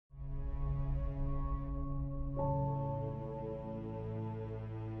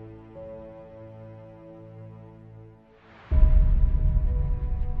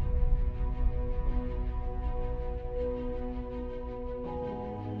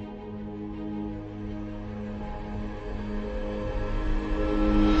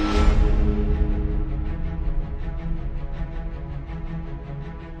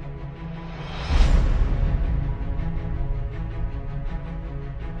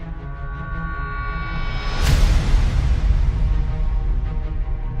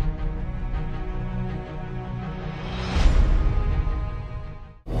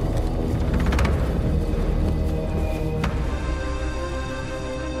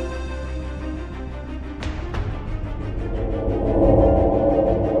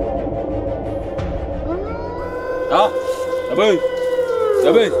Jabez.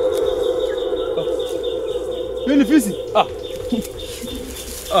 Jabez. Hiyo ni fisi.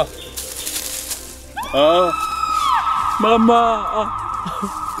 Mama.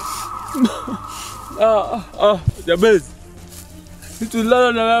 Jabez.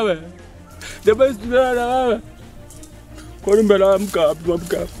 Tulala na wewe. Jabez, tulala na wewe. Kwa nini mbele amka?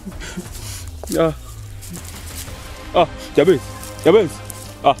 Jabez. Jabez.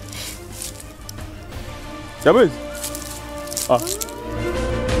 Jabez.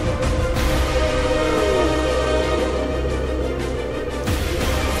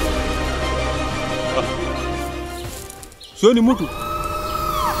 Sio ni mtu.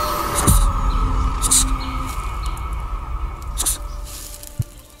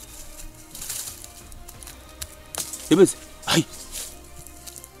 Jabez. Hai.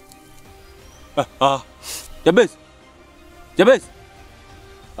 Jabez. Jabez.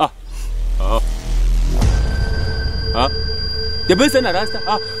 Jabez ana rasta.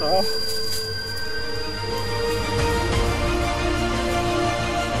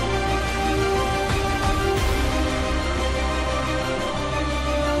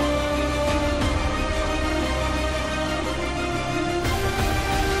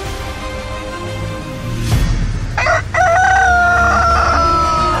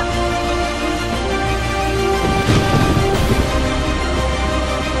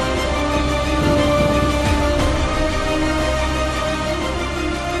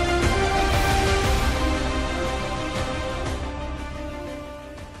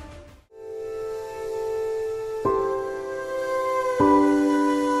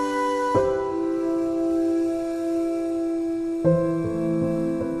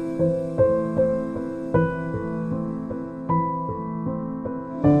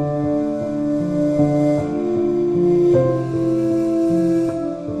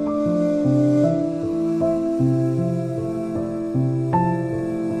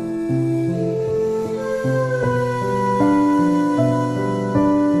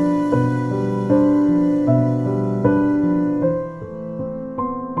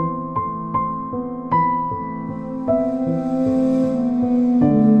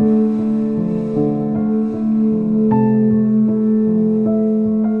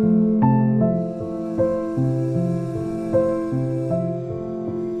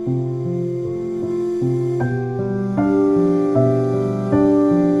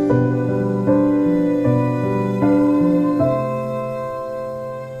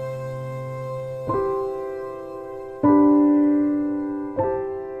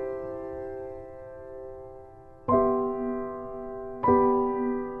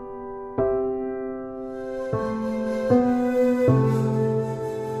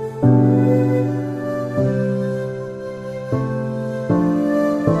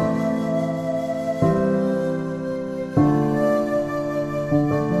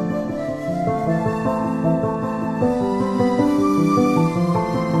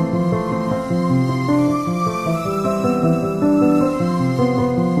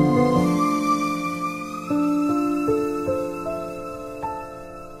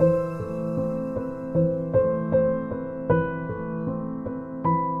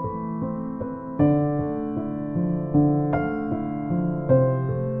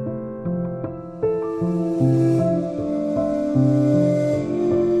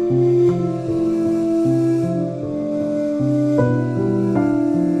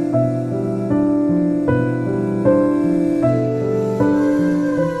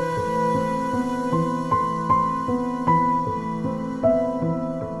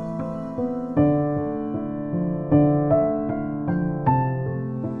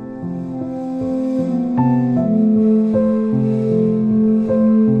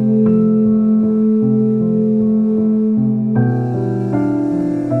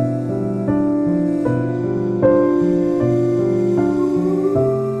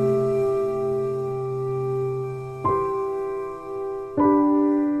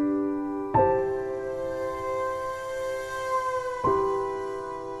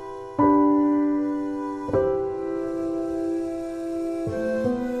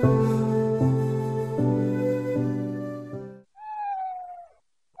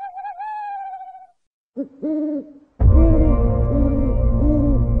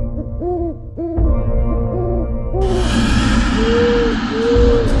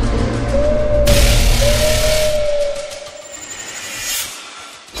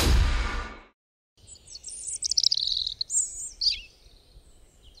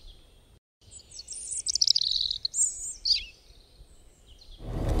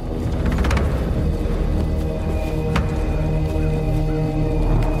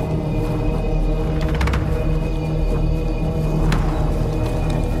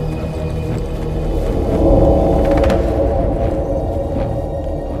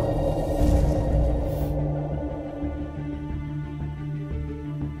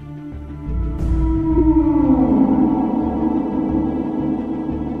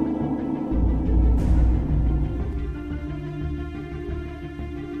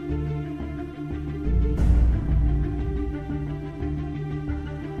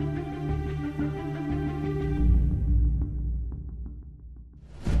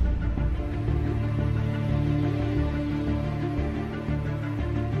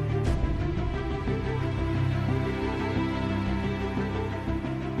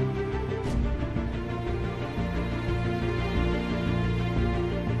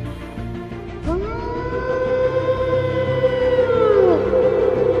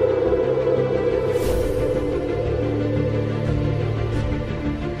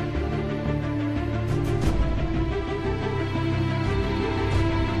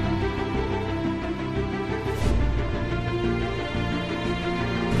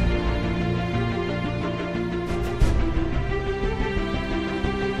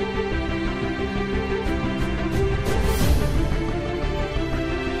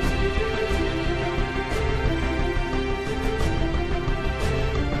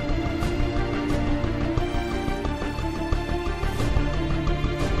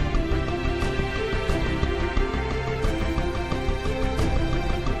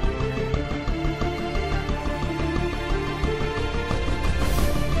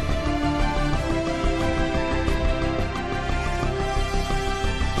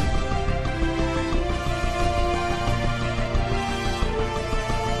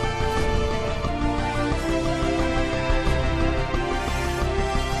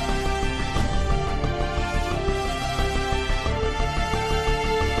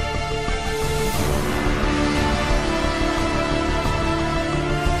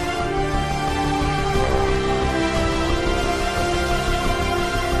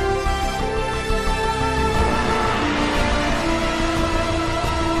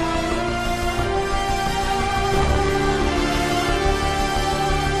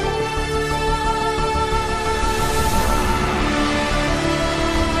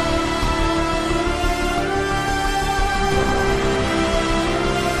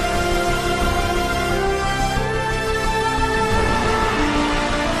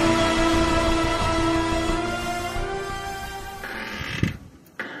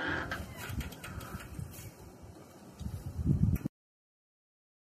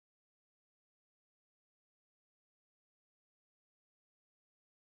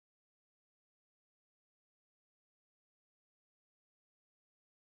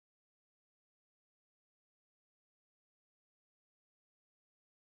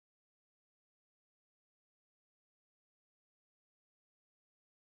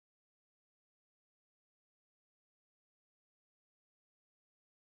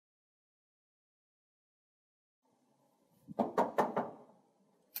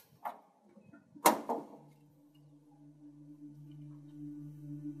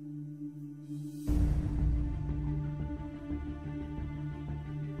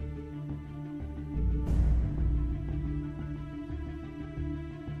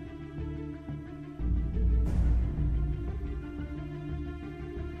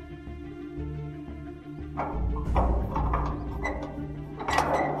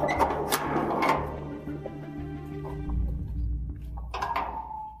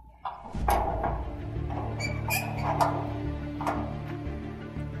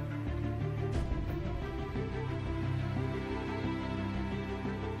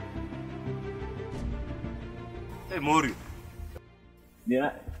 Mori.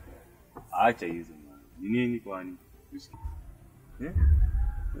 Nina acha hizo man. Ni nini kwani?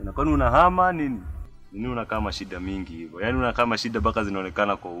 Na kwani unahama nini? Nini unakaa mashida mingi hivyo? Yaani unakaa mashida mpaka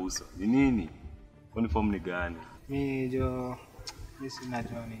zinaonekana kwa uso. Ni nini? Kwani form ni gani? Mimi sina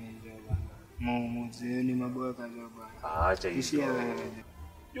nini bana. Ni maboka bana. Acha hizo.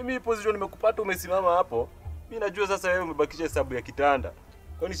 Mimi position nimekupata umesimama hapo. Mimi najua sasa wewe umebakisha hesabu ya kitanda.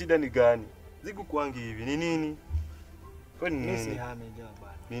 Kwani shida ni gani? Zigu kwangi hivi. Ni nini? Kwani nini? Mimi si hame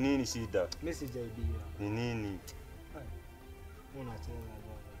bana. Ni nini shida? Mimi sijaibia. Ni nini? Unacheza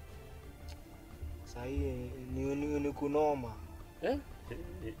baba. Sasa ni kunoma.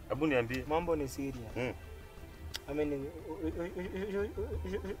 Hebu niambie. Mambo ni serious.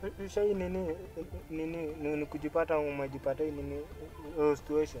 Shai nini kujipata umejipata nini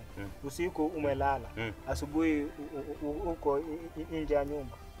situation. Usiku umelala. Asubuhi uko nje ya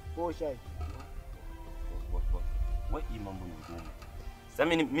nyumba. Wewe shai. Wewe hii mambo ni ngumu. Sasa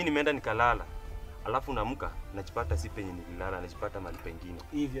mimi nimeenda nikalala. Alafu naamka najipata si penye nililala, najipata mahali pengine.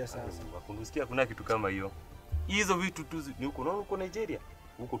 Hivyo sasa. Wakundusikia kuna kitu kama hiyo. Hizo vitu tu ni huko na huko Nigeria.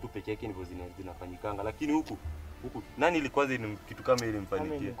 Huko tu peke yake ndivyo zinafanyikanga, lakini huku nani ili kwanza ni kitu kama ile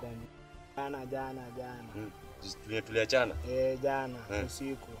mfanikie? Jana. Tuliachana? Jana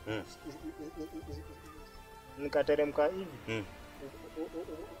usiku. Nikateremka hivi.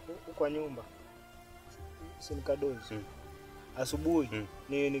 Kwa nyumba. Si nikadozi. Asubuhi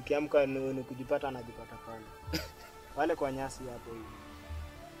nikiamka ni kujipata najipata pale. Pale kwa nyasi hapo hivi.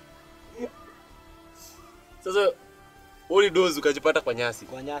 Sasa oli dozi ukajipata kwa nyasi.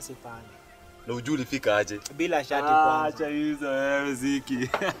 Kwa nyasi pale. Na ujui ulifika aje? Bila shati kwanza. Acha hizo wewe Ziki.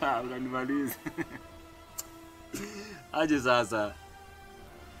 Unanimaliza. Aje sasa.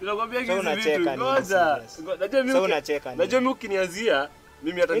 Ninakwambia hizi vitu. Ngoja. Najua mimi ukinianzia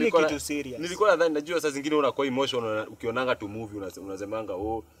mimi hata nilikuwa nadhani najua saa zingine unakuwa emotional ukionanga tu movie unasemanga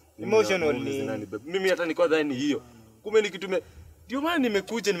emotional ni mimi hata nilikuwa nadhani hiyo. Kumbe nikitume ndio maana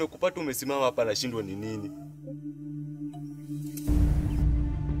nimekuja nimekupata umesimama hapa na shindwa ni nini?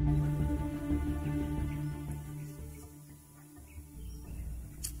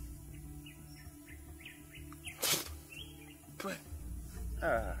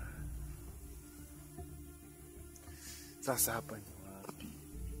 Sasa hapa ni wapi?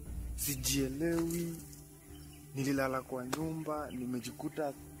 Sijielewi. Nililala kwa nyumba,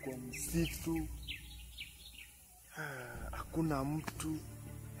 nimejikuta kwa msitu. Hakuna mtu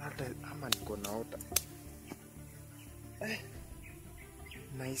hata ama niko naota.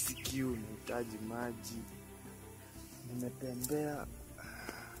 Nahisi kiu, nahitaji maji.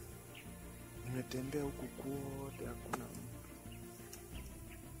 Nimetembea huku kote hakuna mtu.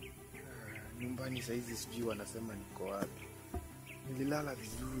 Nyumbani saizi sijui wanasema niko wapi. Nililala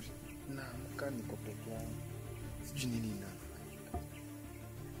vizuri, naamka niko peke yangu. Sijui nini inafanyika.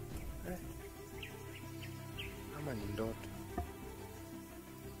 Ama ni ndoto.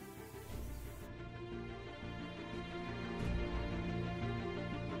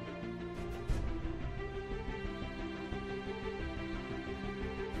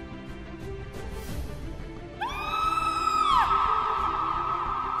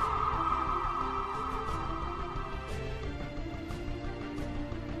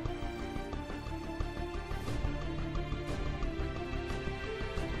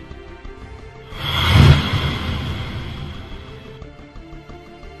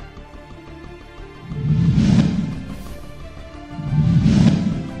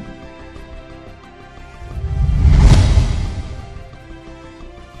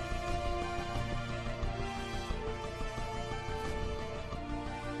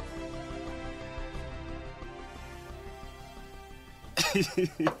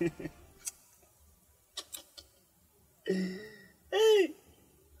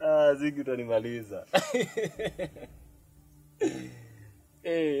 Ziki utanimaliza.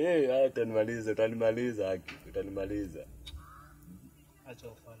 Utanimaliza. Acha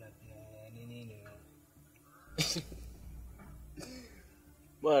ufala pia nini?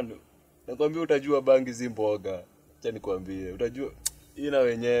 Mano, nakwambia utajua bangi si mboga. Acha nikwambie, utajua ina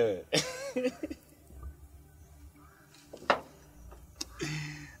wenyewe.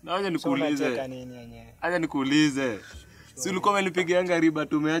 Na acha nikuulize. Acha nikuulize. Si ulikuwa umenipigianga riba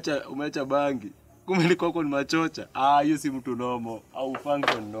tu umeacha bangi. Kumbe nilikuwa ni machocha. Hiyo si mtu nomo au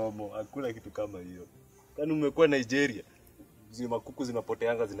function nomo. Hakuna kitu kama hiyo. Kani umekuwa Nigeria, zima kuku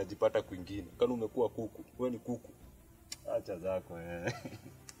zinapoteanga zinajipata kwingine. Kani umekuwa kuku, wewe ni kuku. Acha zako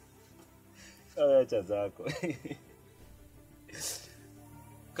Acha zako.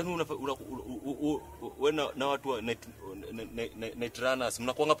 Kani wewe na watu wa night runners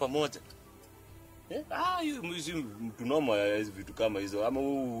mnakuanga pamoja? Hiyo mwizi mtu noma ya hizo vitu kama hizo. Ama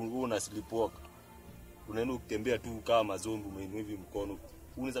wewe una sleepwalk. Unaenda kutembea tu kama zombi umeinua hivi mkono.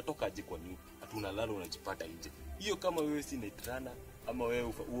 Unaweza toka aje kwa nyumba. Hatuna lalo unajipata nje. Hiyo kama wewe si nitrana ama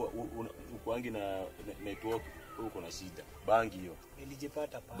wewe ukoangi na network uko na shida. Bangi hiyo.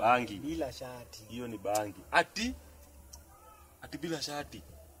 Nilijipata pale bangi bila shati. Hiyo ni bangi. Ati bila shati.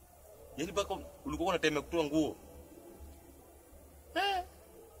 Yaani baka ulikuwa unatembea kutoa nguo.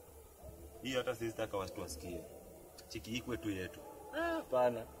 Hiyo hata sisi taka watu wasikie. Chiki hii kwetu yetu.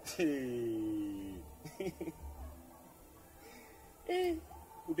 Hapana.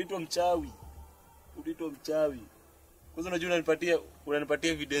 Utitwa mchawi. Kwanza unajua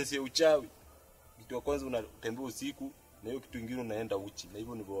unanipatia evidence ya uchawi. Kitu ya kwanza unatembea usiku na hiyo kitu kingine unaenda uchi. Na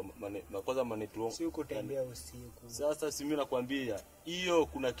hivyo ndivyo na kwanza manetro. Sio kutembea usiku. Sasa si mimi nakwambia, hiyo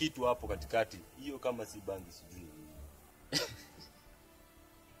kuna kitu hapo katikati. Hiyo kama si bangi sijui.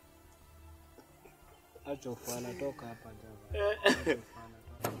 Acha ufana toka hapa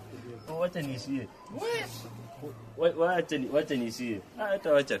jamaa. Wacha niishie. Wacha niishie.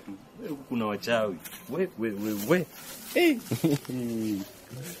 Hata wacha tu. Wewe kuna wachawi. We.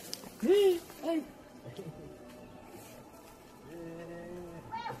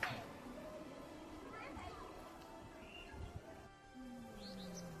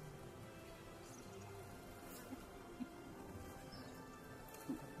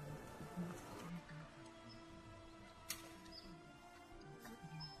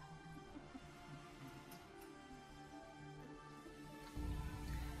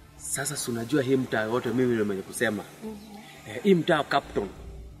 Sasa si unajua hii mtaa wote mimi ndio mwenye kusema. Hii mtaa Captain.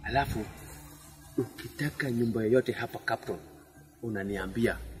 Alafu ukitaka nyumba yoyote hapa Captain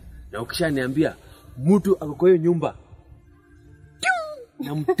unaniambia. Na ukishaniambia mtu ako kwa hiyo nyumba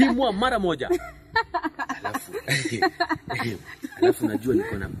na mtimwa mara moja. Alafu najua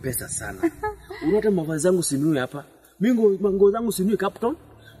niko na pesa sana. Unaona mavazi zangu sinui hapa. Mimi mango zangu sinui Captain.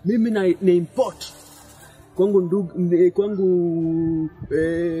 Mimi na import. Kwangu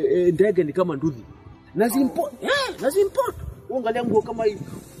ndege ni kama nduthi. Nazimport. Uangalia nguo kama hii.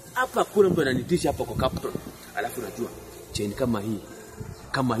 Hapa kuna mtu ananitisha hapa kwa Captain. Alafu najua chain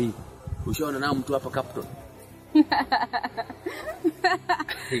kama hii. Ushaona nao mtu hapa Captain.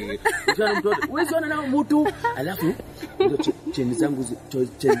 Ushaona mtu? Wewe unaona nao mtu. Alafu ndio chain zangu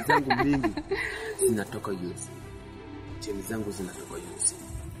mingi zinatoka US. Chain zangu zinatoka US.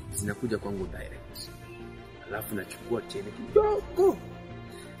 Zinakuja kwangu direct. Alafu nachukua cheni kidogo.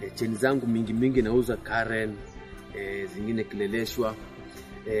 Cheni zangu mingi nauza Karen, zingine Kileleshwa,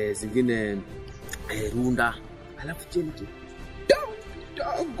 zingine Runda. Alafu cheni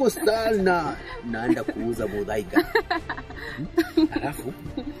kidogo sana naenda kuuza Muthaiga. Alafu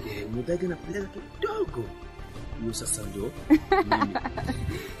Muthaiga napeleka kidogo. Hiyo sasa ndio mimi.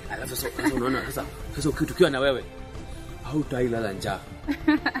 Alafu sasa unaona sasa ukitukiwa na wewe hautailala njaa.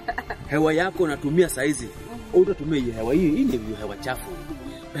 Hewa yako unatumia saizi. Utatumia hii hewa hii ni hewa chafu.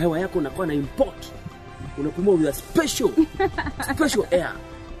 Hewa yako unakuwa na import. Unapumua with a special air.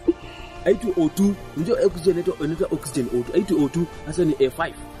 A2O2, unajua oxygen inaitwa oxygen O2. A2O2 hasa ni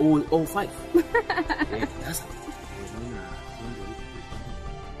A5 O5. Sasa unaona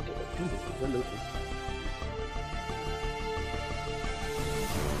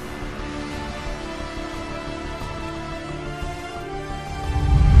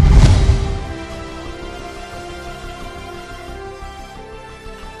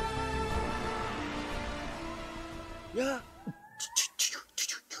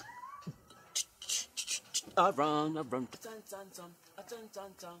I run,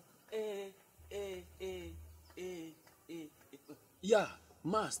 yeah,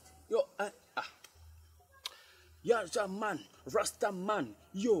 must, yo, yeah, man, Rasta man,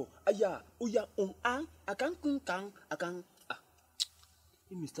 yo, aya, uya, akan kung akan,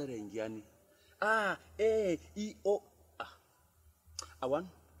 hii mistari ingiani, I, O, A1,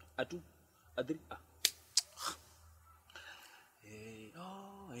 A2, A3,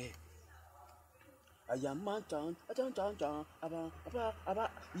 Ayaman chan,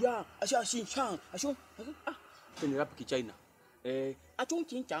 ya, asha shin chan, ashun, Kini rap kichina. Achung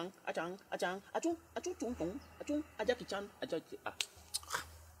chin chang, achung chung tung, achung aja kichan, aja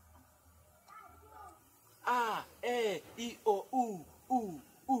I O U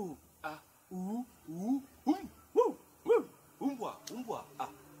umbwa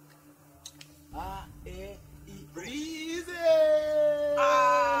I breezy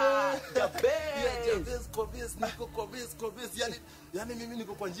yani mimi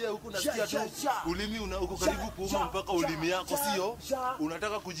niko kwa njia huku nasikia tu ulimi uko karibu kuuma mpaka ulimi yako sio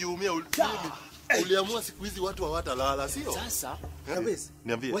unataka kujiumia ulimi Uliamua siku hizi watu hawatalala, sio? Sasa, kabisa.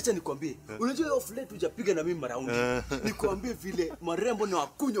 Niambie. Wacha nikwambie. Unajua hiyo flat hujapiga na mimi maraundi. Nikwambie vile marembo na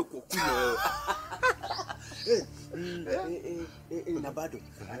wakunywa kwa kunywa wewe. Na bado.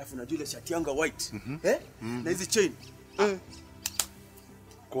 Alafu unajua ile shati yangu white. Na hizi chain.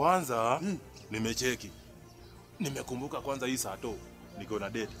 Kwanza nimecheki. Nimekumbuka kwanza hii sato. Niko na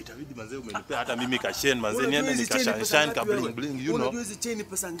date. Itabidi manze umenipea hata mimi kashen manze niende nikashine ka bling bling, you know. Unajua hizi chain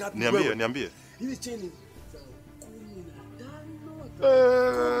pesa ngapi? Niambie. Hizi chain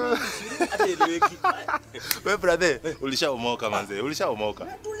wewe brother, ulishaomoka manze, ulishaomoka.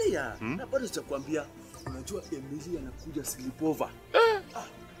 Tulia. Na bado sitakwambia. Unajua Emily anakuja sleepover.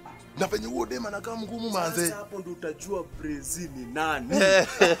 Na penye huo dema anakaa mgumu manze. Sasa hapo ndo utajua Brazil ni nani.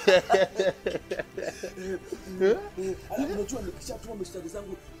 Unajua nikishatuma mistari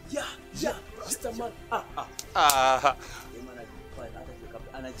zangu Mr. Man.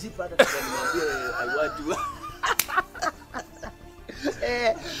 Anajipa hata kumwambia I want you.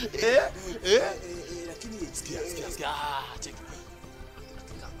 Lakini sikia. Check.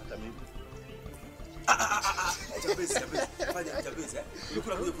 Hata mimi. Jabezi. Fanya jabezi.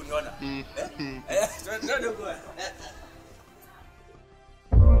 Ulikuwa kuja kuniona. Twende kwa.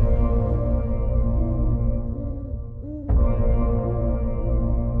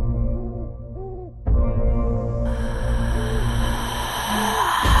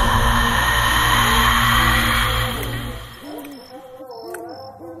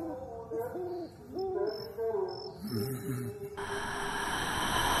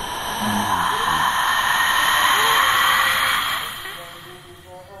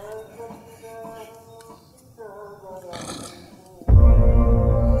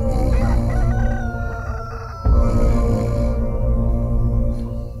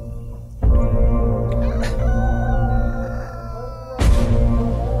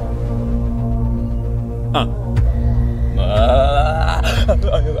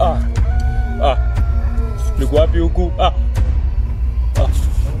 Niko wapi huku?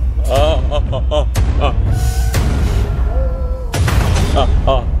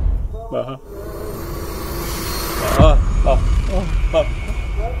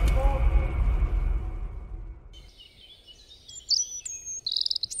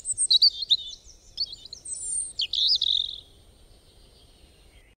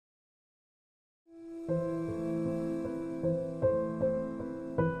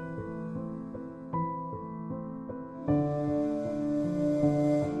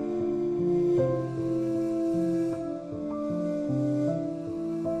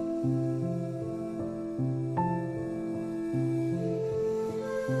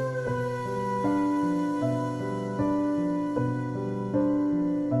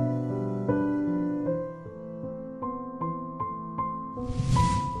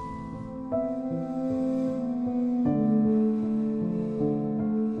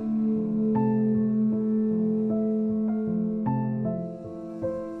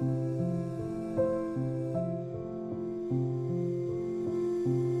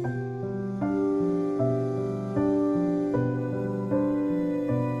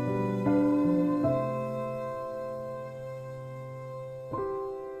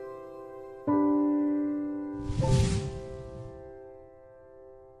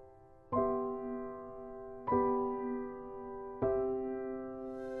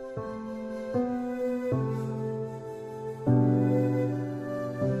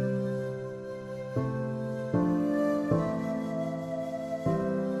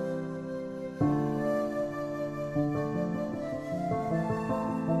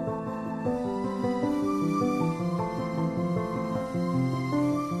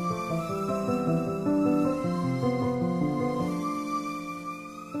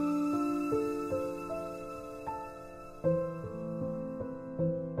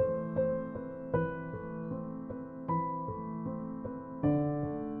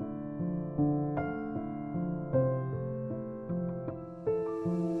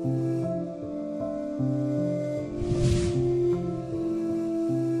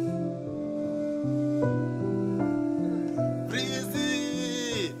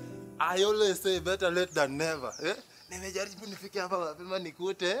 I always say better late than never. Nimejaribu nifike hapa mapema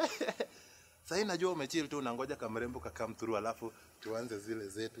nikute. Sasa najua umechill tu unangoja kamrembo kakam through alafu tuanze zile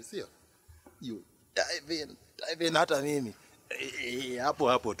zetu, sio? You dive in hata mimi.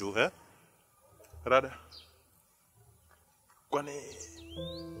 Hapo tu, Rada. Kwani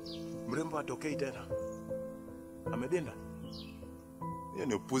mrembo atokei tena? Amedenda? Hiyo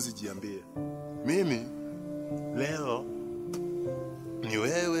ni upuzi, jiambie. Mimi leo ni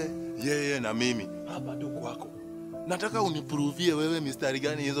wewe, yeye na mimi hapa tu kwako. Nataka uniprovie wewe mistari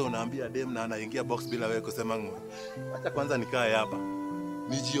gani hizo unaambia dem na anaingia box bila wewe kusema ng'o. Acha kwanza nikae hapa.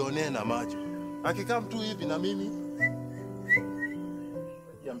 Nijionee na macho. Akikaa mtu hivi na mimi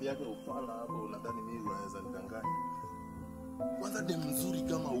kiambia yake ufala hapo, unadhani mimi naweza nidanganya? Kwanza dem mzuri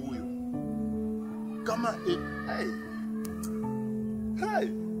kama huyo. Kama hey.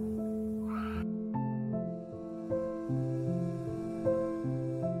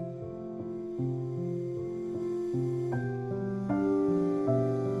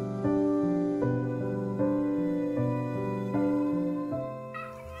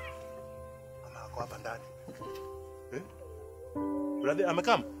 Brother,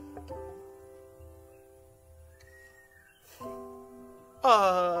 amekam?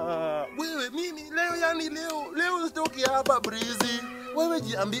 Wewe mimi leo yani leo sitoki hapa Breezy. Wewe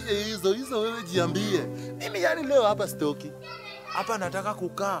jiambie hizo wewe jiambie. Mimi yani leo hapa sitoki. Hapa nataka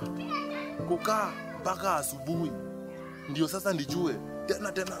kukaa mpaka asubuhi. Ndio sasa nijue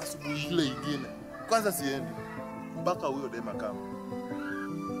tena asubuhi ile nyingine. Kwanza siendi mpaka huyo dema kama.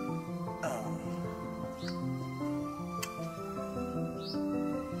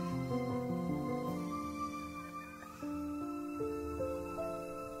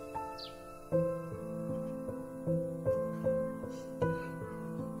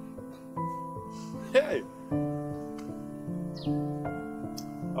 Hey!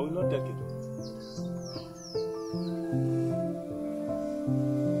 I will not take it.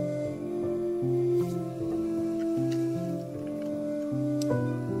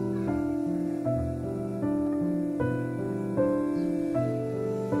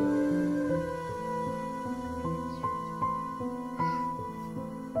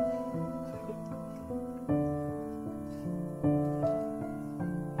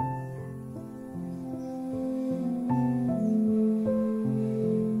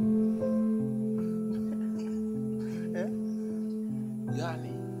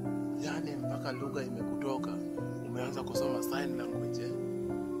 Yani mpaka lugha imekutoka. Umeanza kusoma sign language.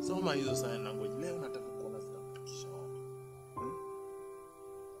 Soma hizo sign language. Leo nataka kuona zitakufikisha wapi.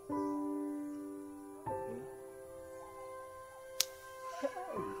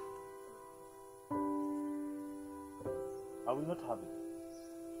 I will not have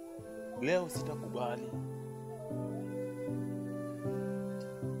it. Leo sitakubali.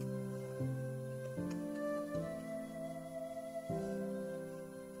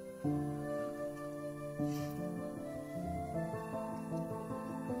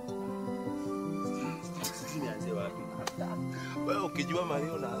 Wewe ukijua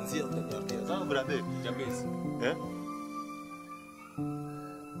maneno naanzia utaniambia. Sawa brother? Jambezi.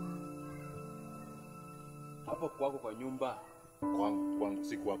 Hapo kwako kwa nyumba. Kwangu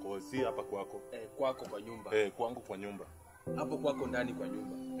si kwako, si hapa kwako. Kwako kwa nyumba. Kwangu kwa nyumba. Hapo kwako ndani kwa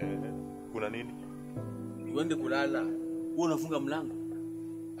nyumba. Kuna nini? Uende kulala. Wewe unafunga mlango.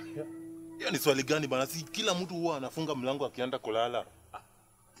 Hiyo ni swali gani bana? Si kila mtu huwa anafunga mlango akienda kulala.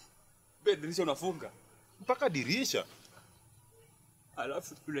 Dirisha unafunga. Mpaka dirisha.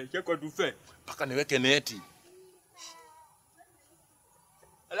 Alafu tunaelekea kwa dufe. Mpaka niweke neti.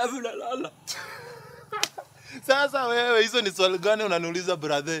 Alafu unalala. Sasa wewe hizo ni swali gani unaniuliza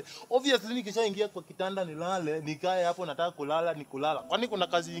brother? Obviously nikishaingia kwa kitanda nilale, nikae hapo nataka kulala ni kulala. Kwani kuna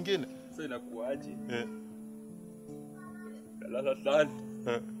kazi nyingine? Sasa inakuaje? Lala ndani.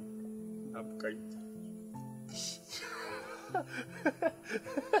 Hapo kai.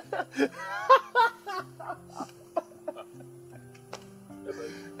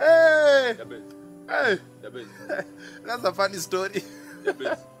 Hey! Hey! That's a funny story.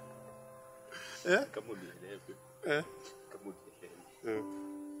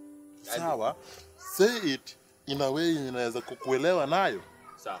 Sawa. Say it in a way inaweza kukuelewa nayo.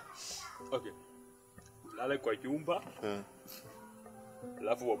 Sawa. Okay. Lala kwa nyumba.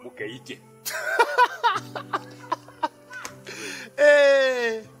 Alafu wamuke ije.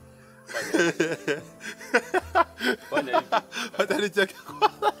 Fanya hivi. Hata nicheke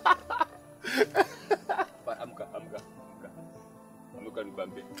kwa. Amka. Amka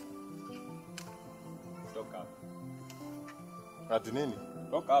nibambe. Toka hapa. Ati nini?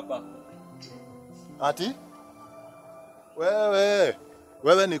 Toka hapa. Ati?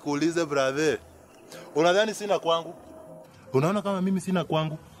 Wewe nikuulize brother. Unadhani sina kwangu? Unaona kama mimi sina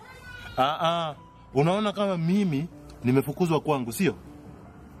kwangu? Unaona kama mimi nimefukuzwa kwangu, sio?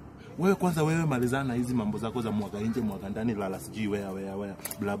 Wewe kwanza malizana hizi mambo zako za mwaga nje mwaga ndani lala sijui wea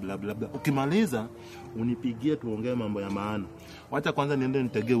bla bla bla bla. Ukimaliza unipigie tuongee mambo ya maana. Wacha kwanza niende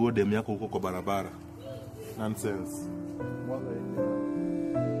nitegee huo dem yako huko kwa barabara. Nonsense. Mwaga nje.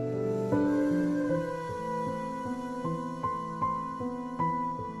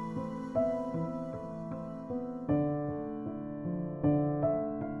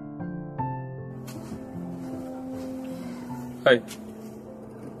 Hai.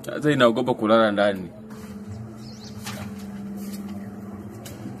 Sasa inaogopa kulala ndani.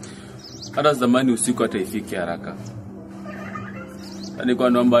 Hata zamani usiku hata ifike haraka. Yaani kwa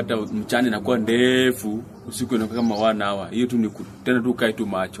naomba hata mchana inakuwa ndefu, usiku inakuwa kama 1 hour. Hiyo tu ni tena tu kae tu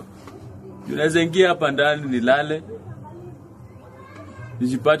macho. Unaweza ingia hapa ndani nilale.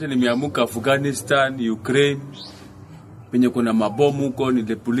 Nijipate nimeamuka Afghanistan, Ukraine. Penye kuna mabomu huko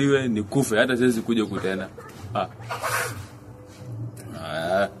nilepuliwe nikufe hata siwezi kuja huko tena.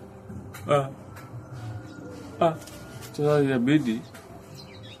 Sasa inabidi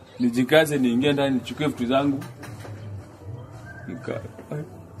nijikaze niingie ndani nichukue vitu zangu.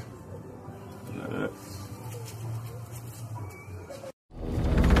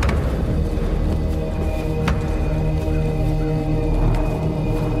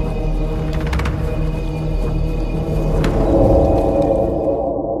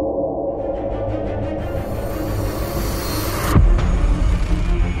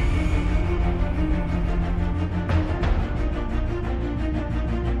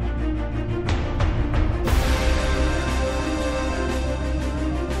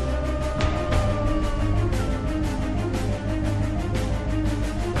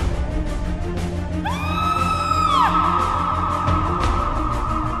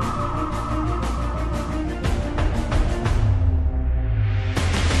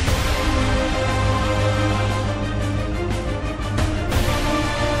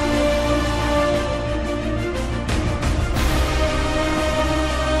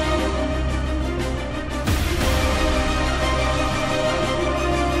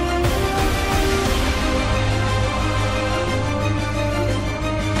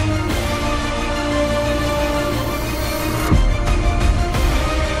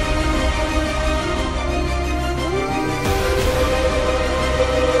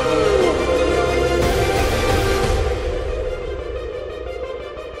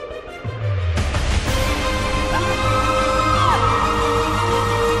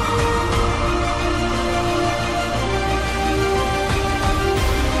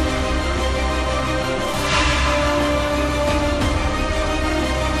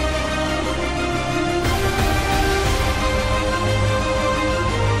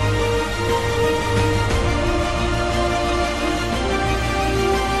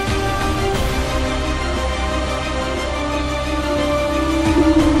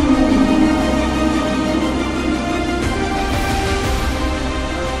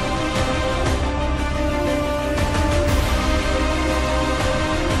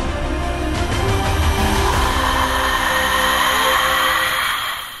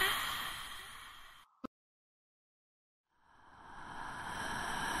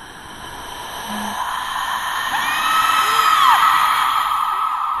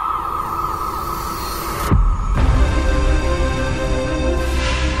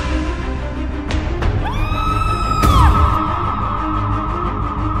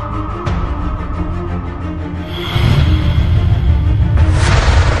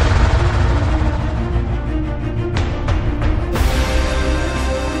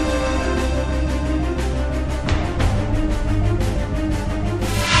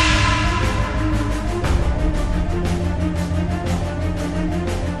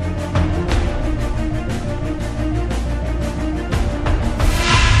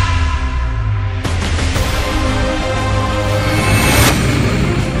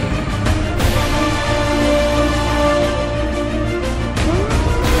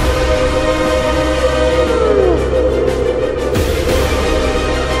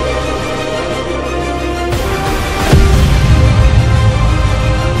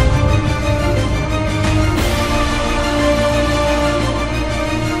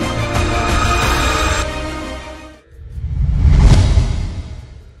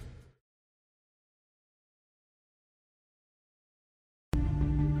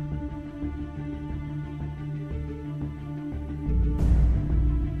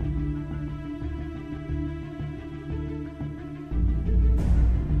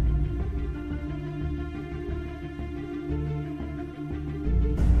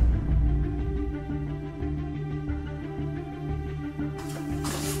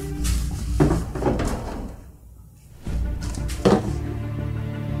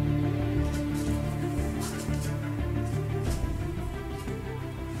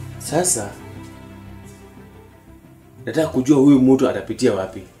 Sasa nataka kujua huyu mtu atapitia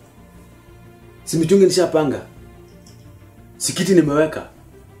wapi. Si mitungi nishapanga. Sikiti nimeweka.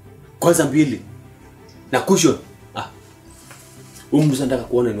 Kwanza 2. Na cushion. Mtu nataka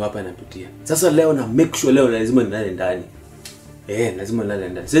kuona ni wapi anapitia. Sasa leo na make sure leo lazima nilale ndani. Lazima nilale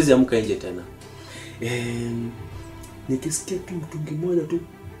ndani. Siwezi amka nje tena. Nikisikia tu mtungi moja tu,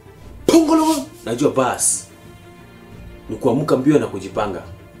 pongolo, najua basi ni kuamka mbio na kujipanga.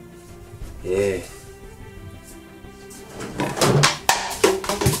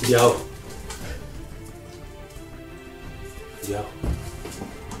 Yao.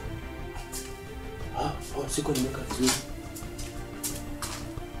 Siko nimeka vizuri.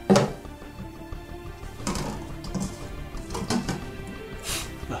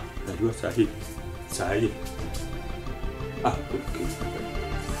 Najua sahihi. Okay.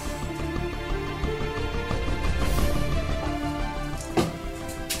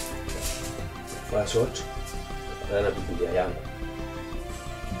 Fast shot. Na Biblia yangu.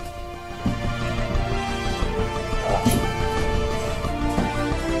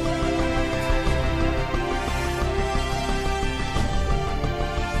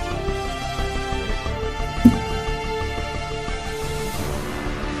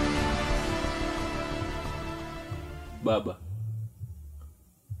 Baba,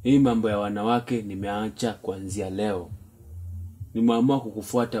 hii mambo ya wanawake nimeacha kuanzia leo. Nimeamua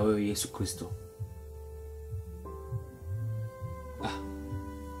kukufuata wewe Yesu Kristo.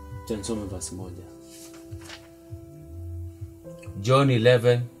 Nisome verse 1. John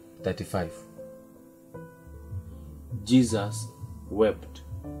 11:35. Jesus wept.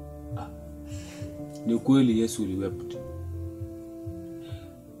 Ni kweli Yesu aliwept.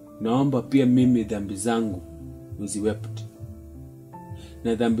 Naomba pia mimi dhambi zangu uziwept.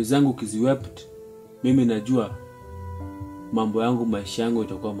 Na dhambi zangu kiziwept, mimi najua mambo yangu, maisha yangu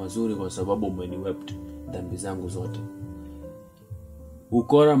itakuwa mazuri kwa sababu umeniwept dhambi zangu zote.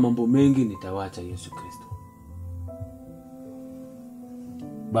 Ukora mambo mengi nitawacha Yesu Kristo.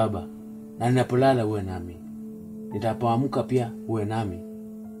 Baba, na ninapolala uwe nami. Nitapoamka pia uwe nami.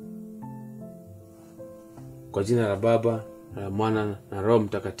 Kwa jina la Baba, na Mwana na Roho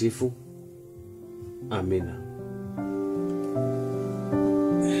Mtakatifu. Amina.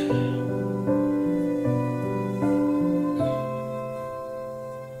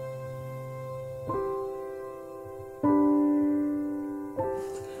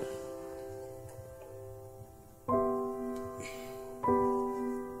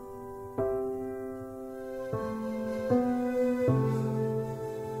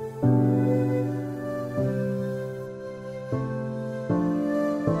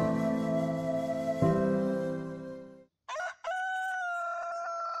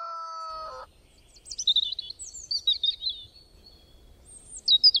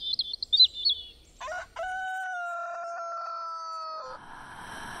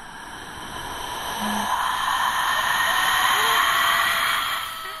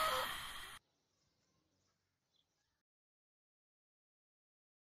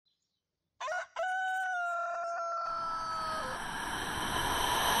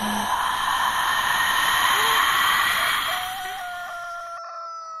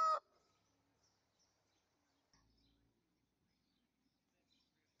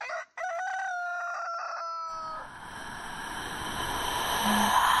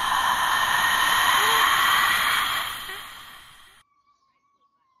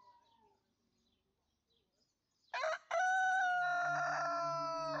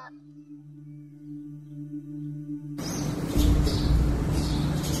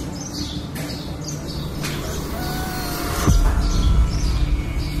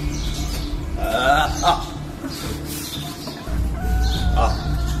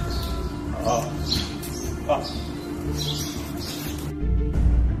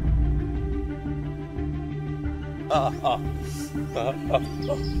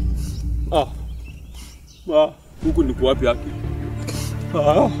 Huku ni wapi haki?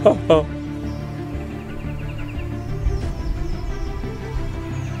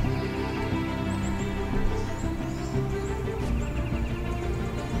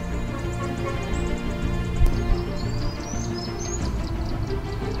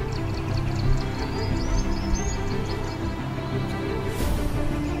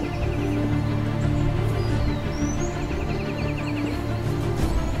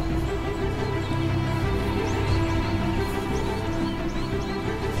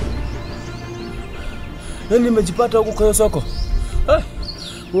 Nimejipata huko kwa soko.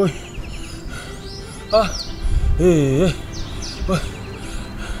 Oi.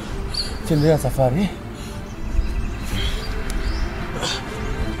 Tendea safari.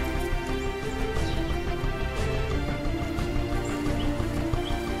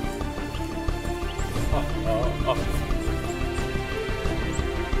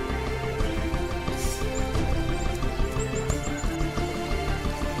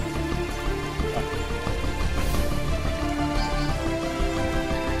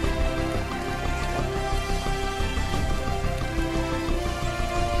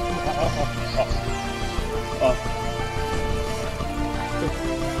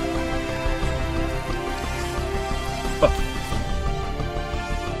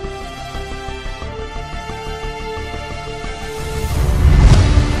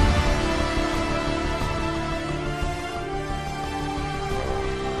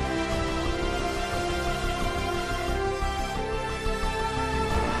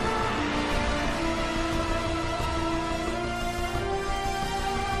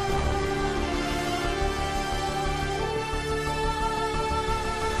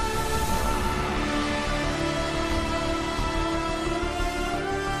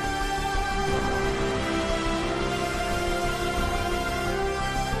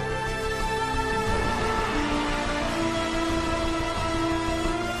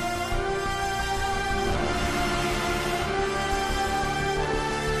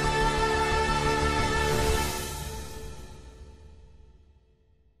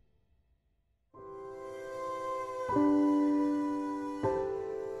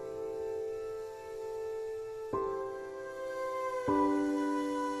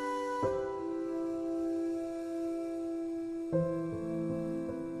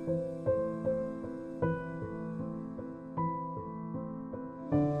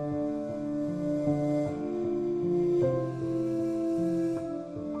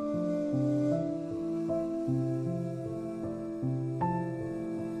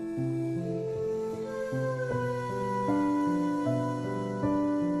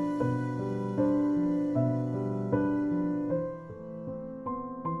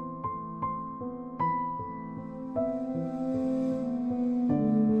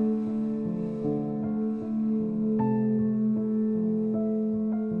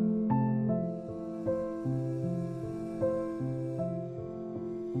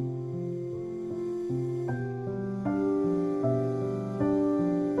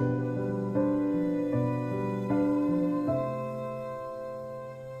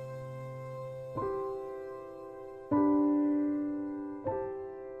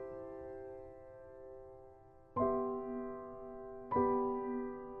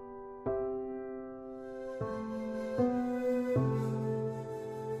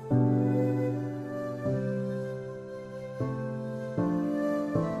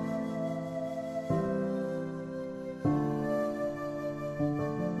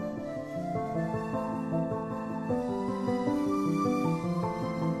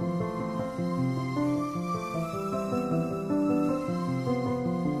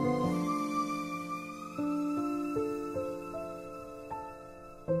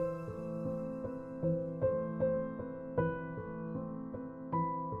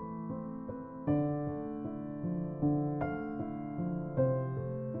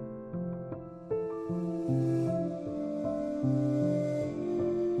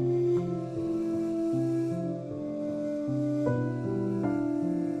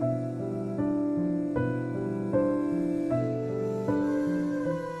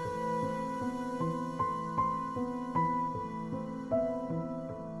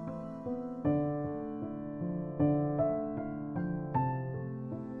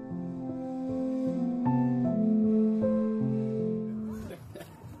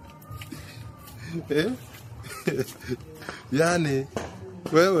 Yani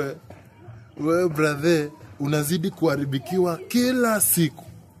wewe brother unazidi kuharibikiwa kila siku.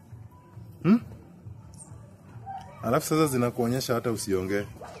 Alafu sasa zinakuonyesha hata usiongee.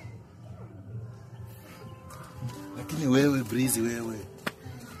 Lakini wewe Breezy wewe.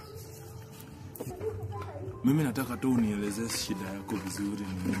 Mimi nataka tu unielezee shida yako vizuri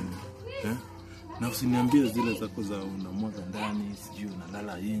ni nini. Na usiniambie zile zako za unamwaga ndani, sijui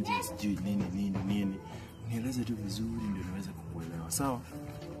unalala nje, sijui nini. Nieleze tu vizuri ndio niweze kukuelewa. Sawa?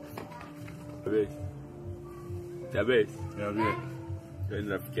 Jabez. Wewe ni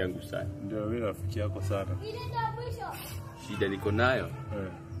rafiki yangu sana. Ndio wewe rafiki yako sana. Shida niko nayo.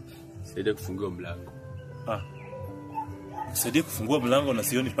 Saidia kufungua mlango. Saidia kufungua mlango na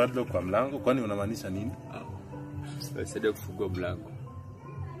sioni padlock kwa mlango, kwani unamaanisha nini? Saidia kufungua mlango.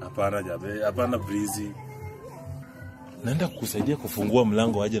 Hapana Jabez, hapana Breezy. Naenda kukusaidia kufungua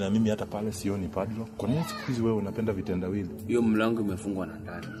mlango aje na mimi hata pale sioni padlock. Kwa nini siku hizi wewe unapenda vitendawili? Hiyo mlango imefungwa na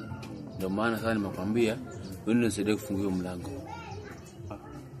ndani. Ndio maana sasa nimekwambia wewe unisaidie kufungua hiyo mlango.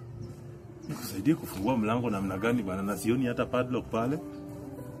 Nikusaidie kufungua mlango namna gani bana na sioni hata padlock pale?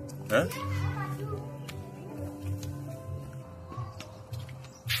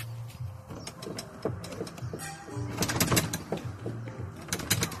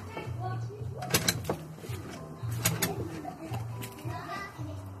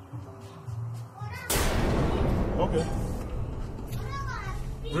 Okay.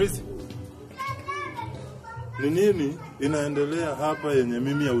 Breezy. Ni nini inaendelea hapa yenye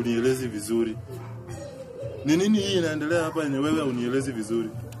mimi haunielezi vizuri? Ni nini hii inaendelea hapa yenye wewe haunielezi vizuri?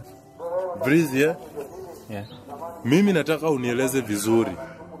 Breezy, yeah? Mimi nataka unieleze vizuri.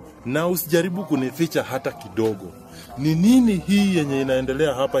 Na usijaribu kunificha hata kidogo. Ni nini hii yenye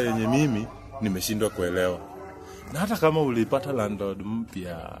inaendelea hapa yenye mimi nimeshindwa kuelewa? Na hata kama ulipata landlord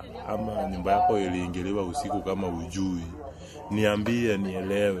mpya ama nyumba yako iliingiliwa usiku kama ujui, niambie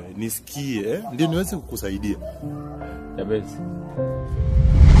nielewe, nisikie, ndio niweze kukusaidia. Jabez.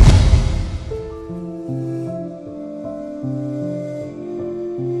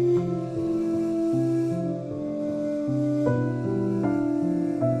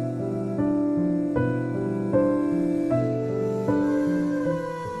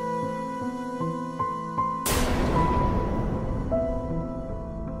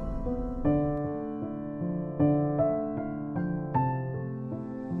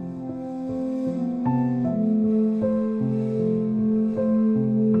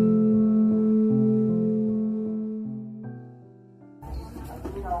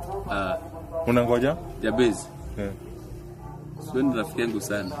 Unangoja? Jabez. Wewe ni rafiki yangu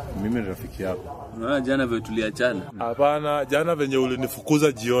sana. Mimi ni rafiki yako. Unaona jana vile tuliachana? Hapana, jana venye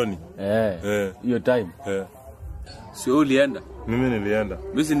ulinifukuza jioni. Hiyo time. Sio ulienda? Mimi nilienda.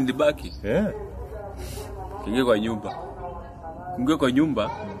 Mimi nilibaki. Kingia kwa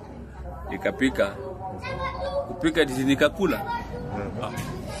nyumba. Nikapika. Kupika ndizi nikakula.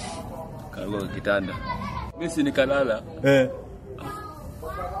 Kalala kitanda. Mimi nikalala.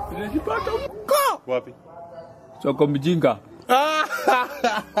 Nilipata mko. Wapi? Soko mjinga.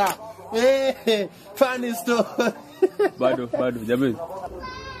 Funny story. Bado Jabez.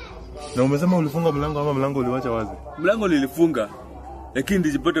 Na umesema ulifunga mlango ama mlango uliwacha wazi? Mlango nilifunga. Lakini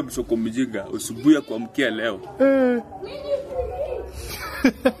nilipata msoko mjinga usubuhi kuamkia leo.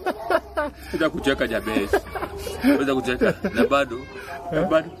 Unataka kucheka Jabez. Unataka kucheka na bado.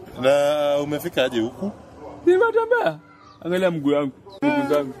 Na umefika aje huku? Nimetembea. Angalia mguu wangu,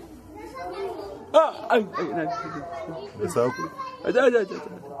 mguu zangu. Sawa.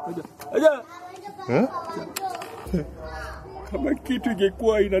 Aja. Kama kitu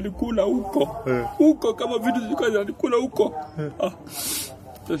ingekuwa inanikula huko kama vitu zilikuwa zinanikula huko.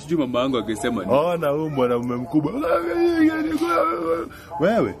 Sasa sijui mama yangu akisema nini. Na huyu mwanamume mkubwa.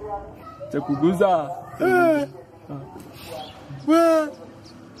 Wewe takuguza.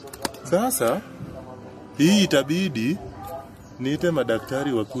 Sasa hii itabidi niite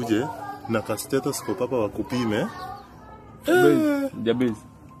madaktari wakuje na stethoscope hapa wakupime. Jabez.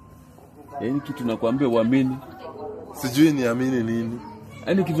 Yaani kitu nakwambia uamini. Sijui niamini nini.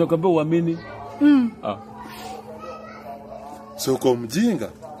 Yaani kitu nakwambia uamini. Soko mjinga.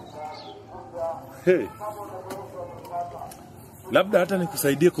 Labda hata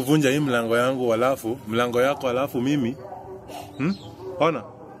nikusaidie kuvunja hii mlango yangu mlango yako alafu mimi. Ona.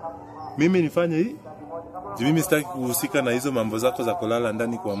 Mimi nifanye hii. Mimi sitaki kuhusika na hizo mambo zako za kulala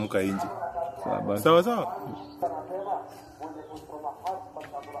ndani kuamka nje. Sawa.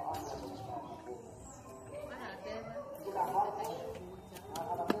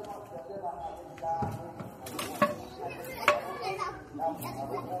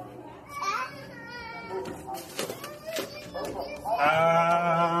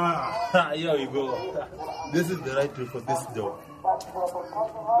 here we go. This is the right tool for this job.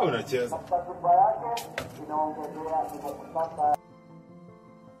 Unacheza.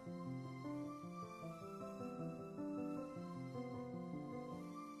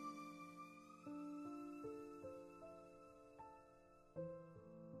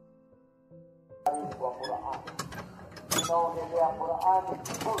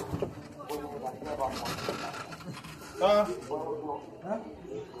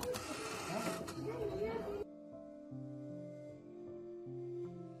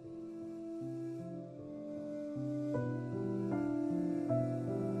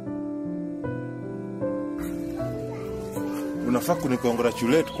 Unafaa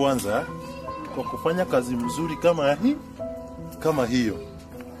kunicongratulate kwanza kwa kufanya kazi mzuri kama hiyo.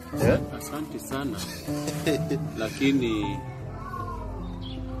 Yeah? Asante sana. Lakini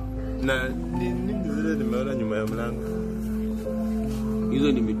na nini zile nimeona nyuma ya mlango?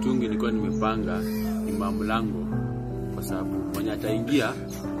 Hizo ni mitungi nilikuwa nimepanga nyuma ya mlango kwa sababu mwenye ataingia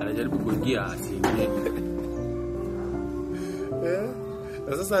anajaribu kuingia asiingie.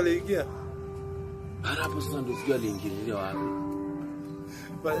 Na sasa aliingia. Hapo sasa ndio sijui aliingilia wapi.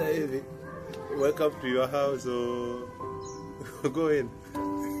 Fanya hivi. Welcome to your house or go in.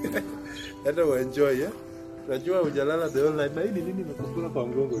 Hata uenjoy, yeah? Najua hujalala the whole night. Na hii nini imekukula kwa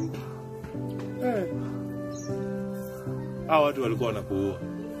mgongo hivi? Hao watu walikuwa wanakuua.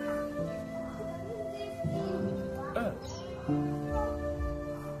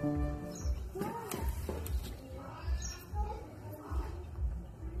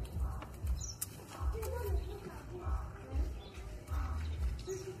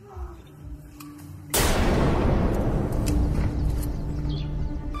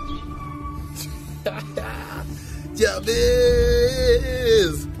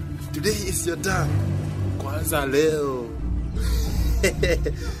 Jabez! Today is your turn. Kwanza leo.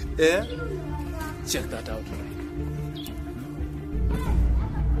 Yeah? Check that out.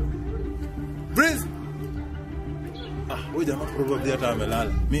 Breeze! Huyu jamaa probably hata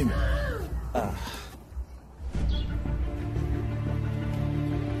amelala. Mimi.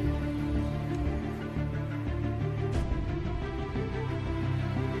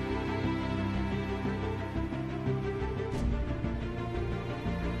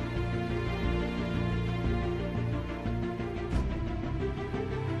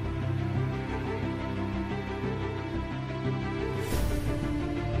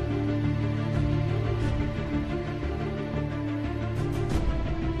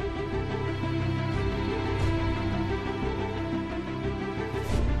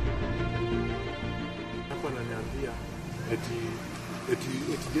 Eti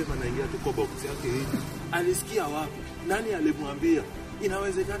Dave anaingia tu kwa box yake hii. Alisikia wapi? Nani alimwambia?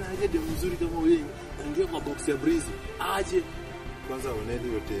 Inawezekana aje Dave mzuri kama wewe aingie kwa box ya Breeze? Aje. Kwanza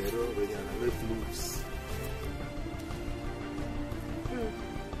oneni Otero wenye ana let loose.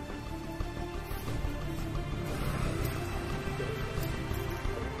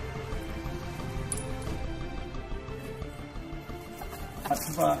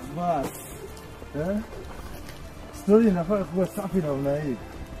 Story inafaa kuwa safi na unaihi.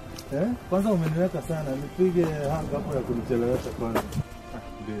 Kwanza umeniweka sana, nipige hanga hapo ya kunichelewesha kwanza.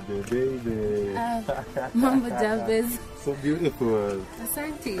 Baby. Mambo Jabez. So beautiful.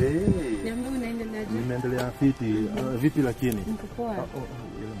 Asante. Niambie unaendeleaje? Nimeendelea fiti. Vipi lakini? Niko poa.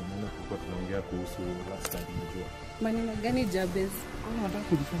 Ile maneno tulikuwa tunaongea kuhusu last time unajua. Maneno gani Jabez? Nataka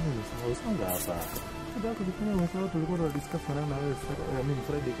kujifanya umesahau sana hapa. Nataka kujifanya umesahau tulikuwa tunadiscuss na wewe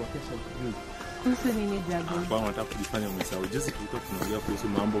Friday kwa kesho. Kuhusu nini Jabez? Kwa nataka kujifanya umesahau. Juzi tulikuwa tunaongea kuhusu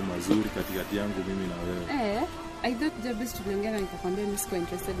mambo mazuri katikati yangu mimi na wewe. I thought Jabez tuliongea na nikakwambia mimi siko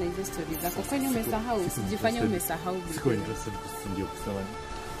interested na hizo stories zako. Kwani umesahau? Usijifanye umesahau. Siko interested ndio kusema.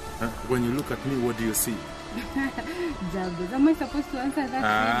 When you look at me, what do you see? Jabez, am I supposed to answer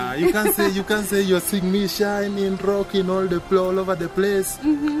that? You can say you're seeing me shining, rocking all over the place.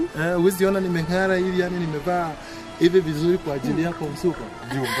 Usiona nimeng'ara hivi yani nimevaa hivi vizuri kwa ajili yako msuko.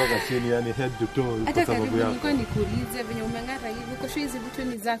 Juu mpaka chini yani head to toe kwa sababu yako. Nilikuwa nikuulize venye umeng'ara hivi, uko sure hizi vitu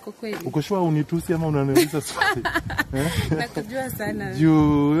ni zako kweli? Uko sure unitusi ama unaniuliza swali? Nakujua sana.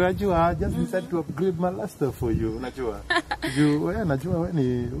 Juu unajua just decided to upgrade my luster for you, unajua. Juu wewe najua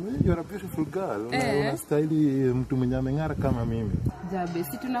wewe you're a beautiful girl. Una style mtu mwenye ameng'ara kama mimi. Jabez,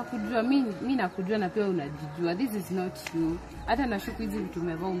 si tunakujua, mimi nakujua na pia unajijua. This is not you. Hata nashuku hizi vitu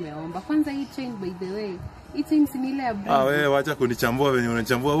umevaa umeomba. Kwanza hii chain by the way. Hii ni ile ya Breeze. Wewe wacha kunichambua venye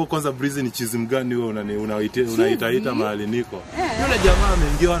unachambua. Wewe kwanza Breeze ni chizi mgani wewe unaita mahali niko. Yule jamaa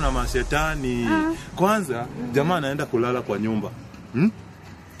ameingiwa na mashetani. Kwanza jamaa anaenda kulala kwa nyumba.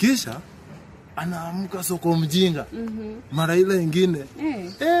 Kisha anaamka soko mjinga. Mara ile nyingine.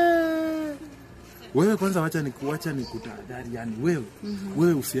 Wewe kwanza wacha nikutahadhari, yani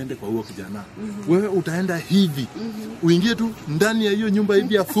wewe usiende kwa huo kijana. Wewe utaenda hivi. Uingie tu ndani ya hiyo nyumba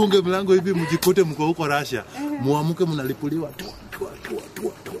hivi, afunge mlango hivi, mjikute mko huko Russia. Muamuke mnalipuliwa tu.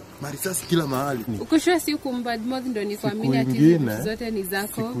 Marisasi kila mahali. Ukushua si kumbad mouth ndo ni kuamini ati zote ni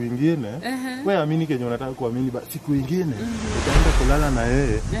zako. Siku ingine, wewe amini kenye unataka kuamini, siku ingine utaenda kulala na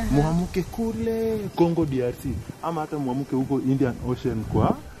yeye, muamuke kule Congo DRC ama hata muamuke huko Indian Ocean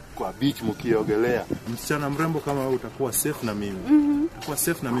kwa beach mkiogelea. Msichana mrembo kama wewe utakuwa safe na mimi. Utakuwa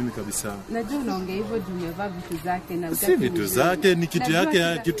safe na mimi kabisa. Najua unaongea hivyo juu umevaa vitu zake na si vitu zake, ni kitu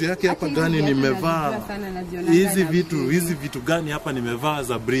yake hapa gani nimevaa. Hizi vitu gani hapa nimevaa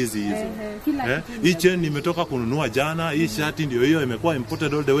za breezy hizo. Hii chain nimetoka kununua jana, hii shati ndio hiyo imekuwa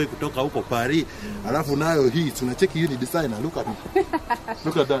imported all the way kutoka huko Paris. Alafu nayo hii tunacheki hii ni designer, look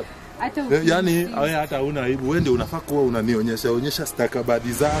at that. Yani wewe hata una aibu, wewe ndio unafaa kuwa unanionyesha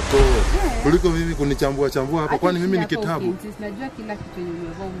stakabadhi zako kuliko mimi kunichambua hapa, kwani mimi ni kitabu. Najua kila kitu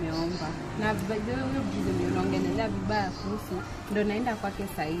umevaa umeomba. Na by the way wewe unaongelea vibaya kuhusu ndio naenda kwake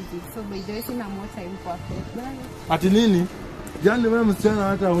sasa hivi. So by the way sina more time kwake. Ati nini? Yaani wewe msichana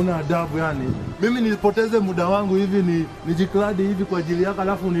hata una adabu yani. Mimi nilipoteze muda wangu hivi nijikladi hivi kwa ajili yako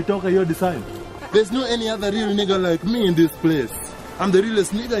alafu nitoke hiyo design. There's no any other real nigga like me in this place. I'm the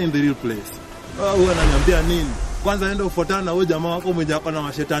realest nigga in the real place. Wewe unaniambia nini? Kwanza enda ufuatane na wewe jamaa wako mwenye ako na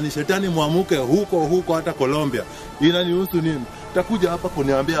mashetani muamuke huko hata Colombia. Inanihusu nini? Utakuja hapa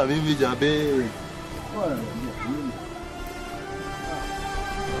kuniambia mimi jabe.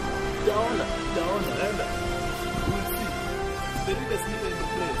 Daona, enda. We'll see. The realest nigga in the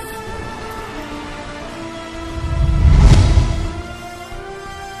place.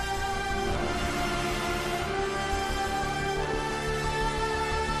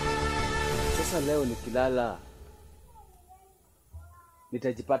 Sasa leo nikilala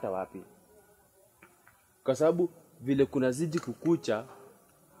nitajipata wapi? Kwa sababu vile kuna zidi kukucha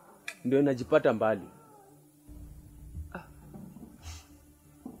ndio najipata mbali.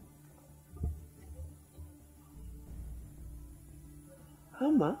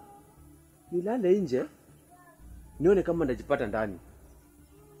 Ama nilale nje nione kama najipata ndani.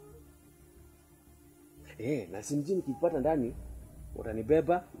 Na simjini nikipata ndani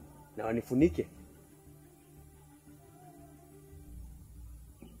utanibeba na wanifunike.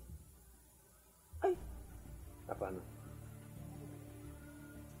 Hapana.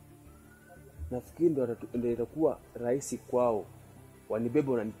 Nafikiri ndio itakuwa rahisi kwao.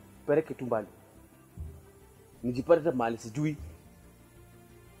 Wanibebe na nipeleke tu mbali. Nijipate hata mahali sijui.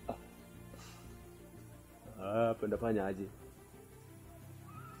 Penda fanya aje?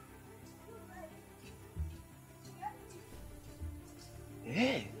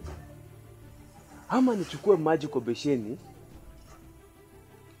 Ama nichukue maji kwa besheni,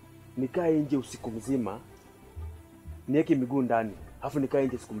 nikae nje usiku mzima, niweke miguu ndani, afu nikae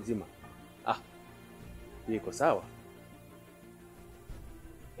nje siku mzima. Iko sawa?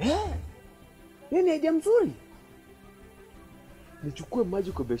 Hii ni idea mzuri. Nichukue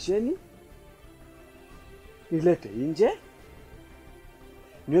maji kwa besheni, nilete nje,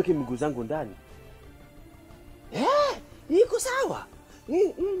 niweke miguu zangu ndani. Iko sawa?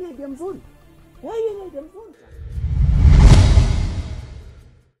 Hii ni idea mzuri. Hii ni idea mzuri.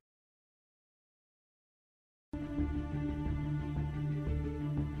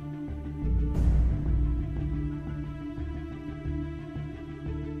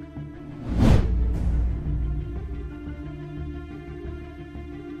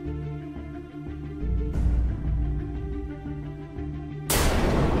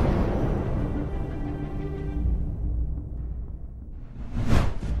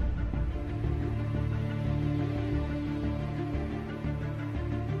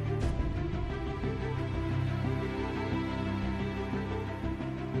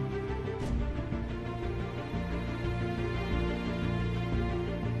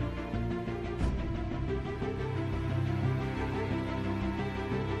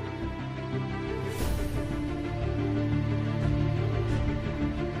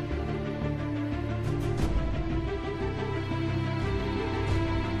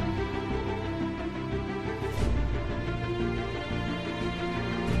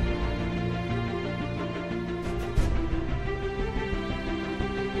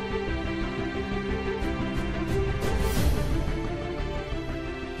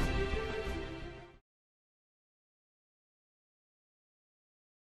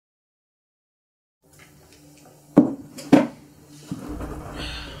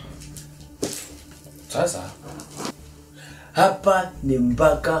 Sasa hapa ni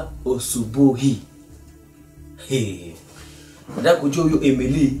mpaka asubuhi. Nataka kujua huyo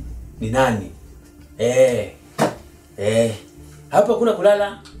Emily ni nani. Hapa kuna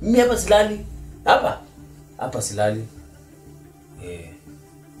kulala. Mimi hapa silali. Hapa silali.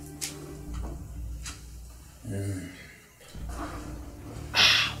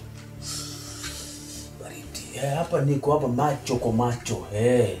 Baridi. Hapa niko hapa macho kwa macho.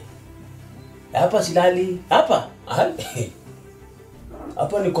 Hapa silali. Hapa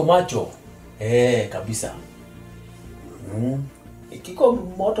niko macho. Kabisa. Ikiko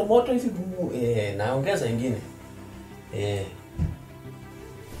moto hivi naongeza ingine.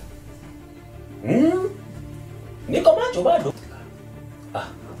 Niko macho bado.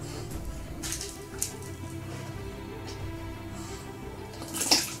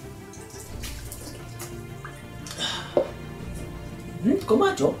 Niko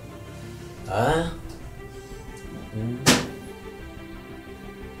macho.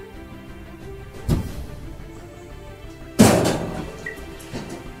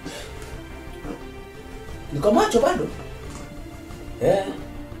 Niko macho bado.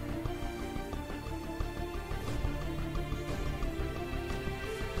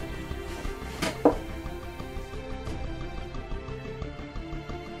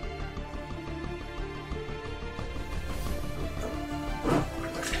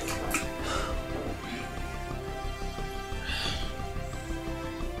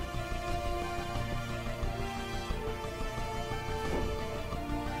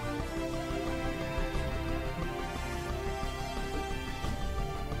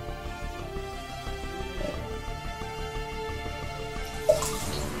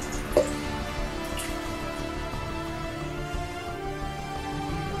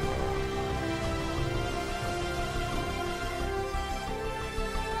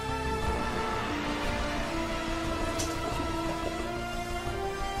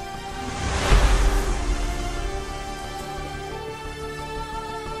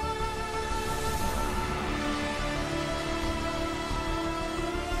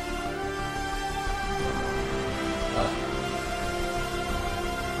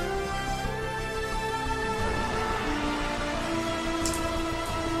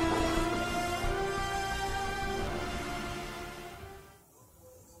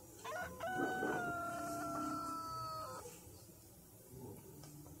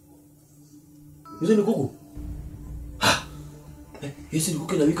 Hizo ni kuku. Hizo ni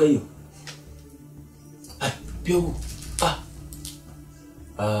kuku na wika hiyo. Pia huku.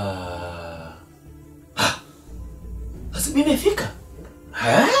 Asubuhi imefika.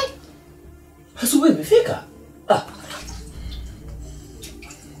 Asubuhi imefika.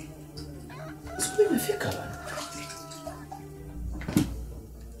 Asubuhi imefika bana.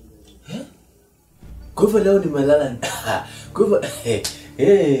 Kwa hivyo leo nimelala. Kwa hivyo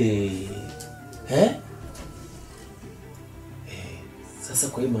sasa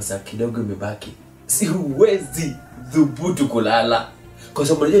kwa hiyo masaa kidogo imebaki. Siwezi dhubutu kulala. Kwa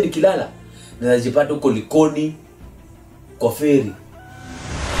sababu unajua nikilala najipata huko Likoni kwa feri.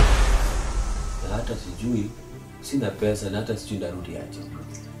 Na hata sijui sina pesa na hata sijui ndarudi aje.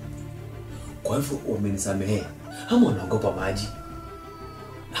 Kwa hivyo umenisamehe ama unaogopa maji?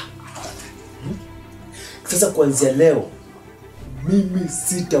 Sasa kuanzia leo mimi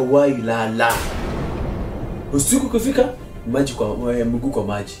sitawahi lala. Usiku kufika maji kwa mguu kwa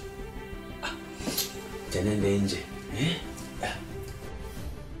maji. Janende nje.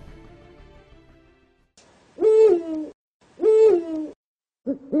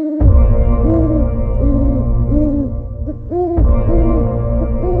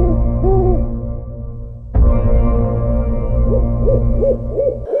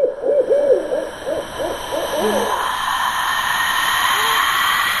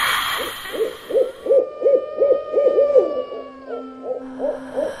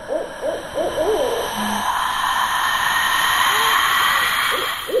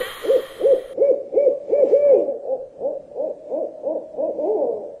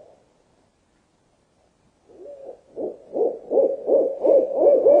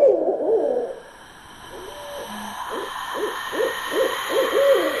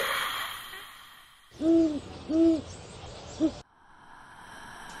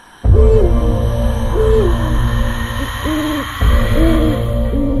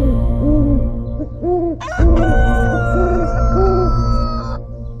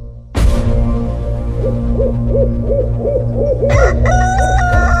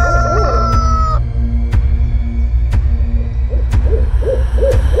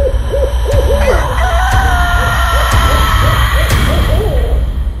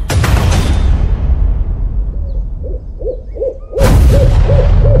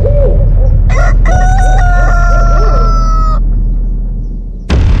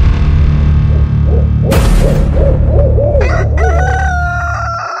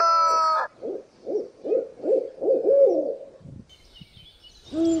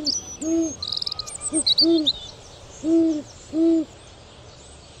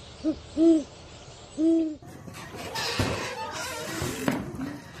 Good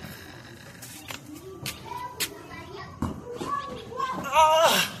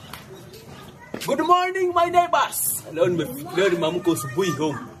morning, my neighbors. Leo nimeamka asubuhi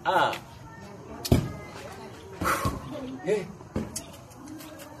home. Hey.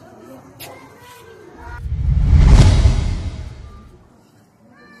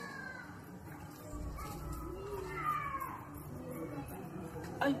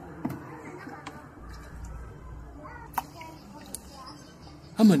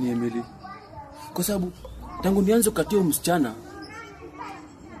 Ama ni Emily. Kwa sababu tangu nianze kukatia msichana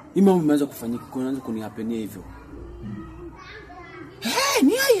mambo imeanza kufanyika, kuanza kunihapenia hivyo.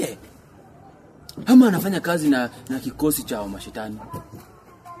 Ni yeye. Ama anafanya kazi na kikosi cha mashetani.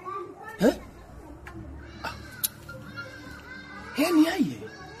 Ni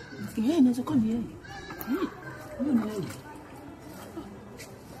yeye. Naweza kuwa ni yeye. Ni yeye.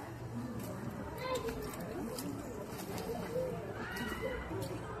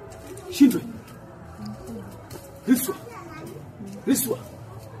 Shindwe. Riswa.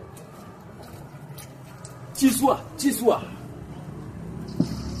 Chiswa.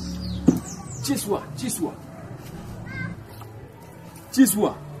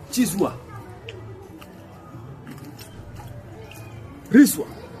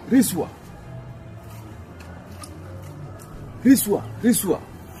 Riswa.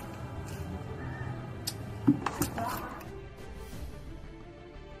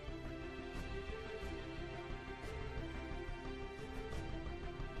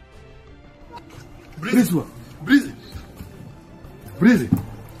 Breezy.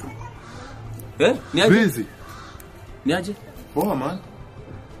 Ni aje? Breezy. Ni aje? Poa man.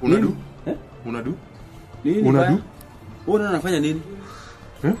 Unadu? Unadu? Nini? Unadu? Ona anafanya nini?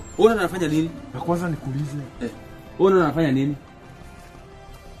 Ona anafanya nini? Na kwanza nikuulize. Ona anafanya nini?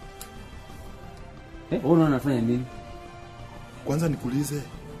 Ona anafanya nini? Kwanza nikuulize.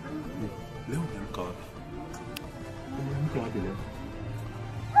 Leo umeamka wapi? Umeamka wapi leo?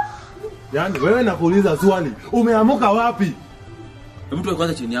 Yaani wewe nakuuliza swali. Umeamka wapi? Mtu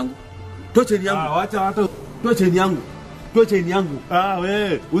kwanza chini yangu. Toa chini yangu. Acha hata toa chini yangu. Toa chini yangu.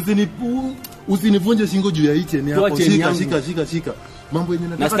 Wewe usinivunje shingo juu ya hii cheni yako. Shika. Mambo yenye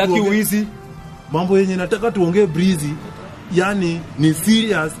nataka tuongee. Uizi. Mambo yenye nataka tuongee Breezy. Yaani ni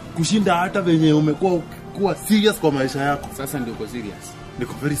serious kushinda hata venye umekuwa serious kwa maisha yako. Sasa ndio uko serious.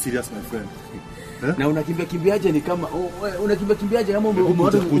 Niko very serious my friend. Na unakimbiaje ni kama unakimbiaje kama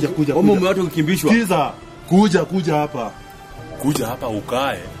kuja kukimbishwa. Sikiza. Kuja hapa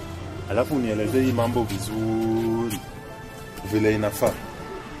ukae. Alafu unielezee hii mambo vizuri. Vile inafaa.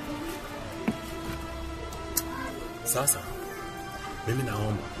 Sasa mimi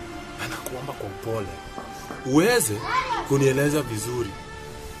nakuomba kwa upole. Uweze kunieleza vizuri.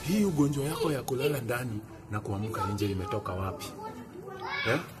 Hii ugonjwa yako ya kulala ndani na kuamka nje imetoka wapi?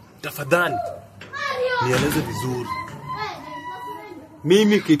 Tafadhali nieleze vizuri.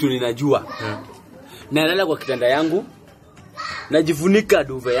 Mimi kitu ninajua. Nalala kwa kitanda yangu, najifunika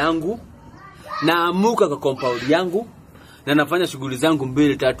duve yangu, naamuka kwa compound yangu na nafanya shughuli zangu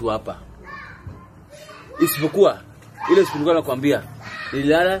 2-3 hapa. Isipokuwa ile siku nilikuwa nakwambia,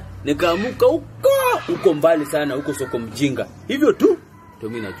 nilala nikaamuka huko mbali sana, huko soko mjinga. Hivyo tu ndio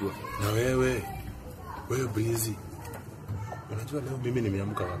mimi najua. Na wewe Breezy, unajua leo mimi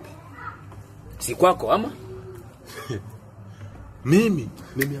nimeamka wapi? Si kwako ama? Mimi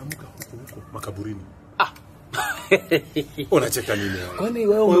nimeamka huko makaburini. Unacheka nini wewe? Kwani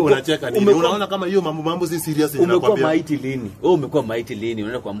wewe unacheka nini? Unaona kama hiyo mambo si serious ninakwambia. Umekuwa maiti lini? Wewe umekuwa maiti lini?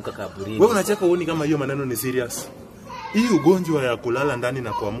 Unaenda kuamka kaburini. Wewe unacheka uone kama hiyo maneno ni serious. Hii ugonjwa ya kulala ndani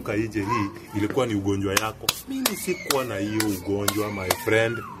na kuamka nje hii ilikuwa ni ugonjwa yako. Mimi sikuwa na hiyo ugonjwa my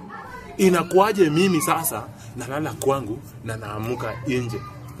friend. Inakuaje mimi sasa nalala kwangu na naamka nje?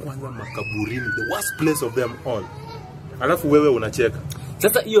 Kwanza makaburini, the worst place of them all. Alafu wewe unacheka.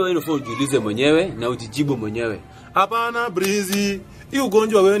 Sasa hiyo wewe unafaa ujiulize mwenyewe na ujijibu mwenyewe. Hapana Breezy, hii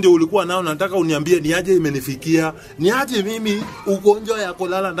ugonjwa wewe ndio ulikuwa nao, nataka uniambie ni aje imenifikia. Ni aje mimi ugonjwa ya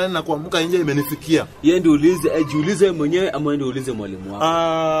kulala ndani na kuamka nje imenifikia. Yeye ndio ujiulize mwenyewe ama ndio uulize mwalimu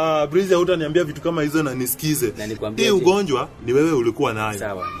wako. Breezy hutaniambia vitu kama hizo na nisikize. Hii ugonjwa ni wewe ulikuwa nayo.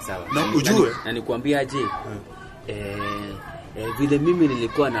 Sawa. Na ujue na nikwambia aje. Vile mimi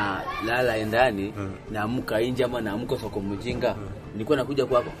nilikuwa na lala ndani naamka nje ama naamka soko mjinga, nilikuwa nakuja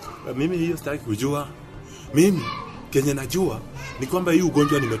kwako. Mimi hiyo sitaki kujua. Mimi kenye najua ni kwamba hii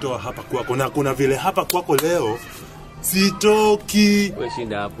ugonjwa nimetoa hapa kwako, na kuna vile hapa kwako leo sitoki. Wewe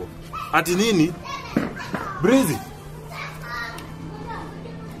shinda hapo. Ati nini? Breezy.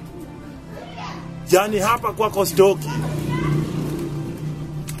 Yaani hapa kwako sitoki.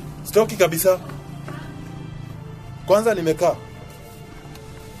 Stoki kabisa. Kwanza nimekaa.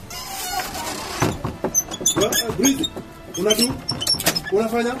 Breeze. Unatu?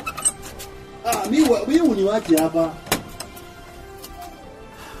 Unafanya? Mimi uniwache hapa.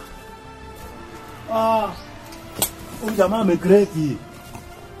 Huyu jamaa amekreki.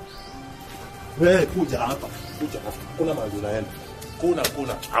 Wewe kuja hapa. Kuna mahali unaenda.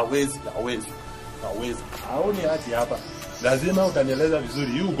 Kuna. Hawezi. Haoni aje hapa. Lazima utanieleza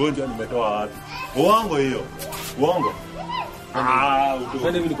vizuri hii ugonjwa nimetoa wapi. Uongo hiyo. Uongo.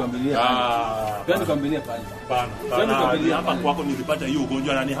 Twende mimi nikwambie. Twende nikwambie pale. Hapana. Hapa kwako nilipata hiyo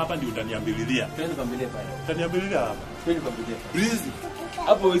ugonjwa na ni hapa ndio utaniambililia. Twende nikwambie pale. Utaniambililia hapa. Twende nikwambie. Breeze.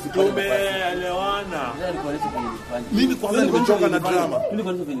 Hapo hizi tumeelewana. Mimi kwanza nimechoka na drama. Mimi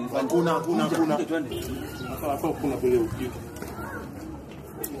kwanza nilifanya. Kuna. Twende. Hapa kuna kule ukiko.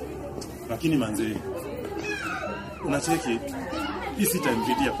 Lakini manze, unacheki hii si time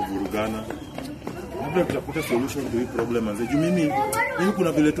fit ya kuvurugana. Labda tutakuta solution to hii problem manze. Juu mimi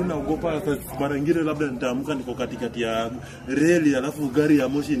kuna vile tu naogopa mara nyingine labda nitaamka niko katikati ya reli alafu gari ya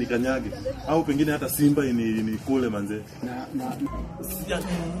moshi nikanyage au pengine hata simba inikule manze.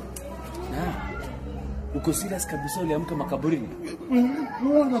 Uko serious kabisa uliamka makaburini?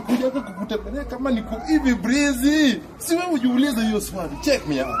 Unakuja kukutembelea kama niko hivi Breeze. Si wewe ujiulize hiyo swali. Check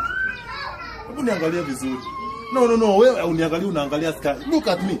me out. Hebu niangalia vizuri. No, wewe uniangalia unaangalia sky. Look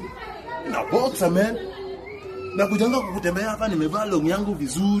at me. Na boxer man. Na kujanga kukutembea hapa nimevaa long yangu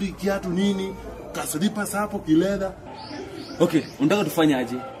vizuri, kiatu nini, kaslipa hapo kileda. Okay, unataka tufanye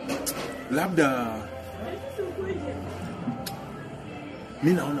aje? Labda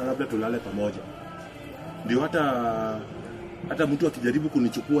mimi naona labda tulale pamoja. Ndio hata mtu akijaribu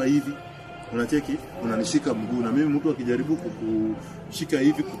kunichukua hivi, unacheki, unanishika mguu na mimi mtu akijaribu kukushika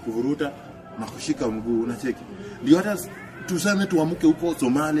hivi kukuvuruta na kushika mguu, unacheki. Ndio hata tuseme tuamke huko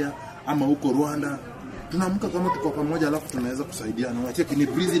Somalia ama huko Rwanda, tunaamka kama tuko pamoja alafu tunaweza kusaidiana. Unacheki ni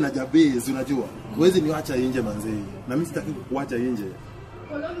Breeze na Jabez, unajua. Huwezi niacha nje manze. Na mimi sitaki kukuacha nje.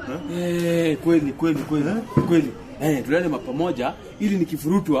 Kweli. Tulale pamoja ili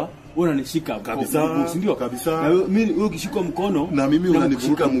nikifurutwa unanishika kabisa, si ndio? Kabisa. Na mimi wewe ukishika mkono na mimi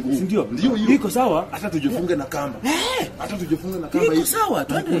unanivuruta mguu. Si ndio? Ndio hiyo. Iko sawa? Hata tujifunge na kamba. Hata tujifunge na kamba hivi. Iko sawa,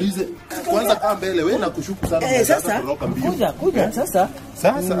 tukuulize. Kwanza kaa mbele, wewe nakushuku sana sasa kuroka mbio. Kuja sasa.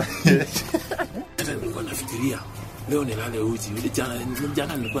 Nilikuwa nafikiria leo nilale uchi.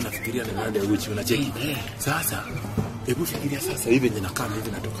 Jana nilikuwa nafikiria nilale uchi, unacheki. Sasa hebu fikiria sasa hivi ninakaa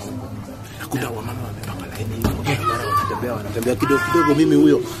hivi natoka huko. Nakuta wamama wamepanga laini hivi. Wanatembea kidogo mimi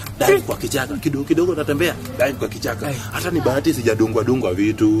huyo dive kwa kichaka. Kidogo natembea dive kwa kichaka. Hata ni bahati sijadungwa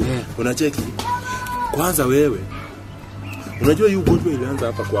vitu. Unacheki. Kwanza wewe unajua hii ugonjwa ilianza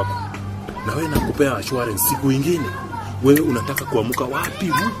hapa kwako. Na wewe nakupea assurance siku nyingine. Wewe unataka kuamka wapi?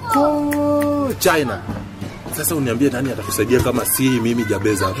 Huko China. Sasa uniambie nani atakusaidia kama si mimi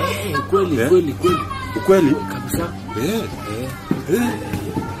Jabeza hapa? Kweli. Ukweli kabisa.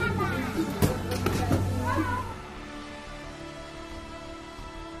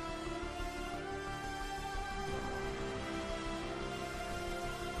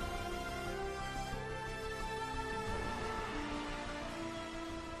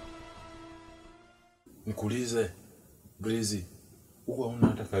 Nikuulize Breeze, uko una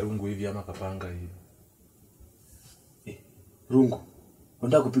hata karungu hivi ama kapanga hivi? Rungu.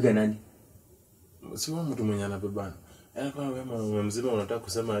 Unataka kupiga nani? Si wewe mtu mwenye anabebana. Kwa wewe mzima unataka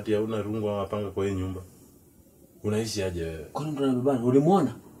kusema ati hauna rungu ama panga kwa hii nyumba. Unaishi aje wewe? Kwani mtu anabebana?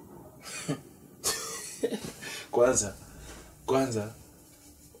 Ulimuona? Kwanza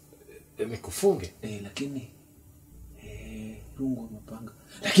nikufunge. Lakini rungu mapanga.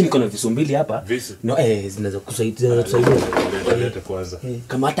 Lakini kuna visu mbili hapa. No, zinaweza kusaidia. Leta kwanza.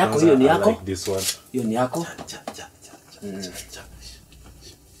 Kama hatako hiyo ni yako. Like this one. Hiyo ni yako.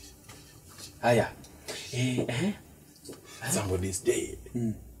 Haya. Somebody's dead.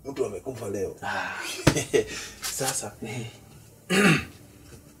 Mtu amekufa leo. Sasa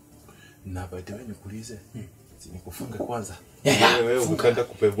na baada wewe nikuulize. Nikufunge kwanza. Wewe unataka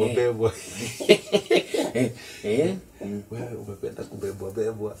kubebwa. Wewe umependa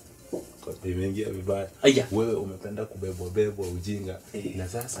kubebwa. Kwa imeingia vibaya. Wewe umependa kubebwa ujinga. Na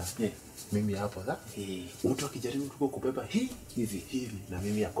sasa mimi hapo sasa mtu akijaribu tu kubeba hivi na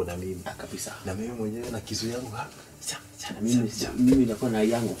mimi yako na mimi kabisa. Na mimi mwenyewe na kisu yangu mimi nako na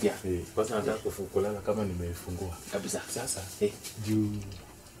yangu pia. Kwanza nataka kufunguliana kama nimefungua kabisa. Sasa juu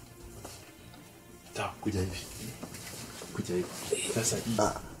kuja hivi. Sasa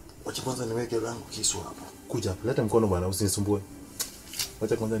wacha kwanza niweke langu kisu hapo. Kuja, leta mkono bwana usinisumbue.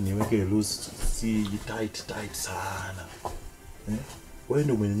 Wacha kwanza niweke loose, si tight sana. wewe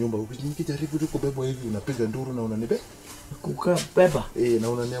ndio mwenye nyumba. Ukijaribu tu kubebwa hivi unapiga nduru na unanibe. Kukabeba. Na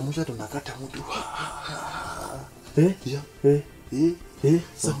unaniamsha tunakata mtu.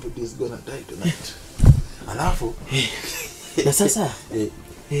 Somebody is gonna die tonight. Alafu na sasa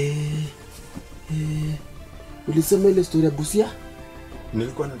ulisema ile story ya Busia?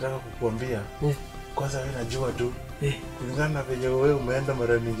 Nilikuwa nataka kukuambia. Kwanza wewe najua tu kulingana na venye wewe umeenda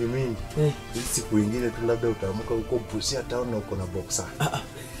mara mingi. Siku nyingine tu labda utaamka huko Busia town na uko na boxer.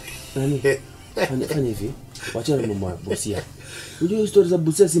 Nani? Fanya hivi. Wacha na mama Busia. Unajua story za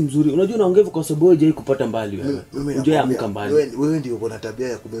Busia si mzuri. Unajua naongea kwa sababu hujai kupata mbali wewe. Unajua amka mbali. Wewe ndio uko na tabia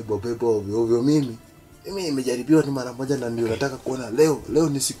ya kubeba ovyo. Mimi nimejaribiwa tu mara moja na ndio nataka kuona leo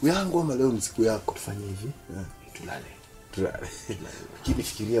ni siku yangu ama leo ni siku yako. Tufanye hivi. Tulale. Lakini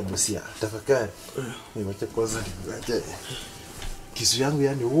fikiria Busia. Tafakari. Niwache kwanza niache. Kisu yangu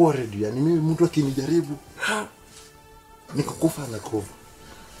yani worried yani mimi mtu akinijaribu nikukufa na kufa.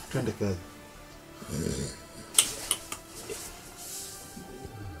 Twende kazi.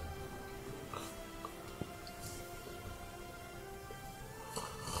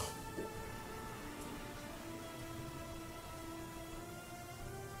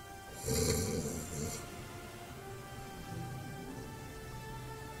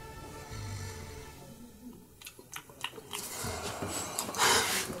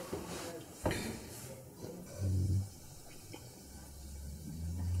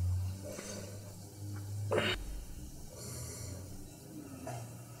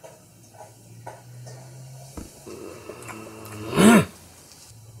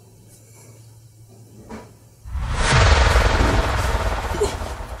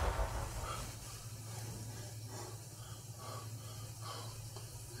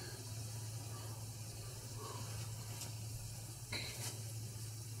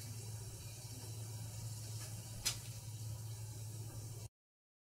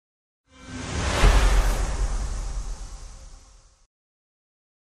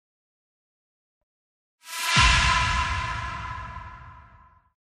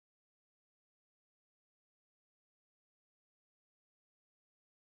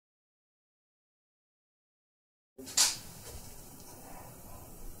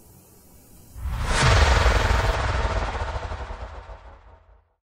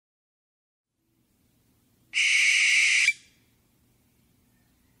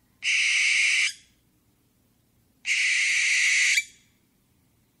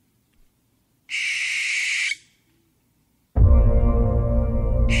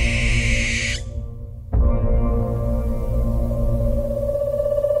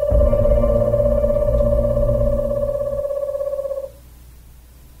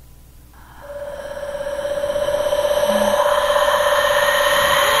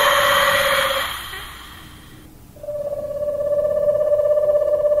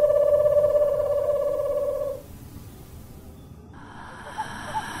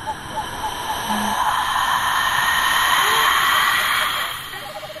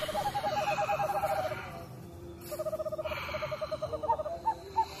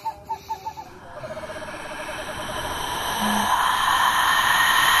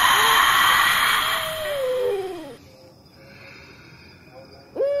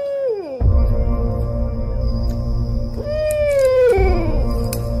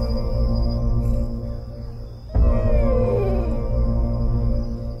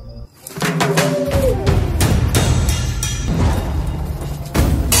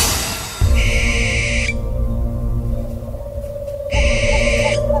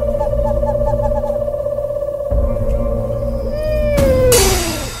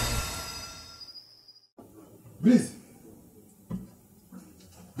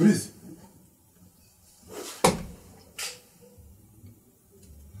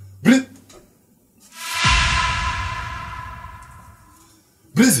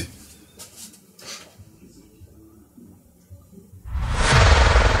 Breezy.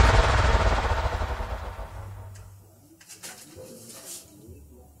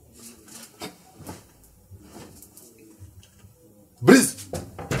 Breezy.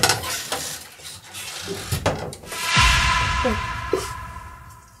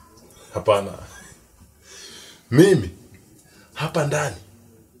 Hapana. Mimi hapa ndani.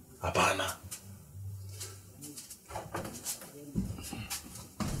 Hapana.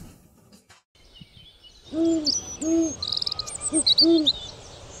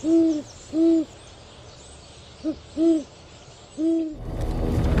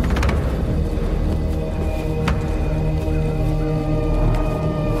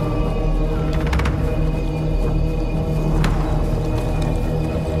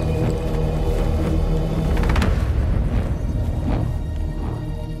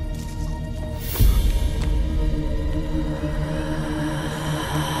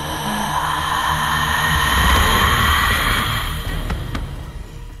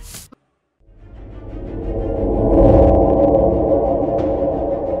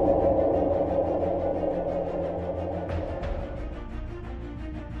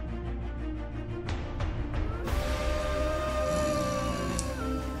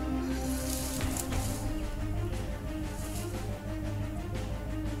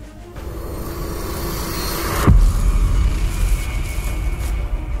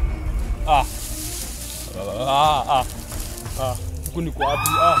 huku niko wapi?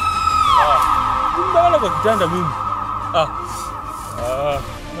 Mbona kwa kitanda mimi?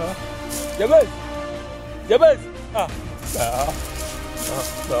 Jabez. Jabez.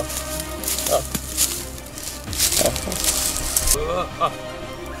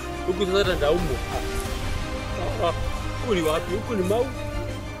 Huku sasa ndaumwa. Huku ni wapi? Huku ni Mau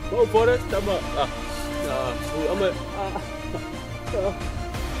forest ama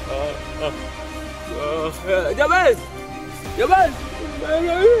Jabez. Jabez.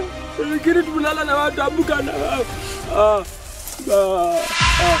 Kile tumelala na watu abuka na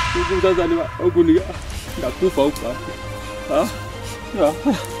huku sasa ni huku ni ndakufa huku.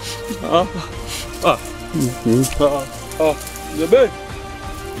 Jabez.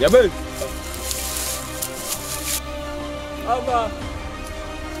 Jabez.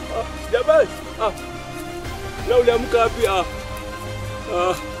 Jabez. Leo uliamka wapi?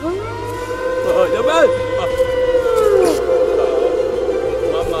 Jabez.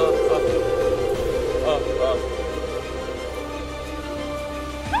 Mama.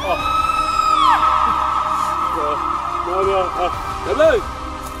 Jabez.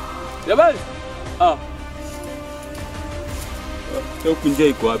 Jabez. Leo kunja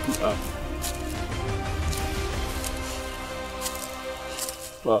iko wapi?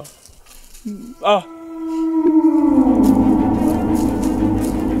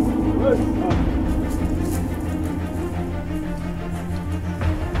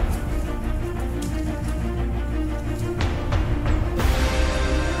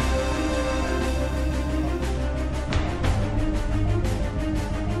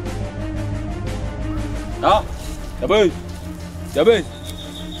 Jabez. Jabez.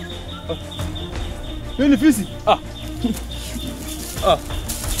 Ni fisi.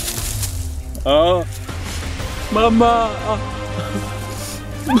 Mama.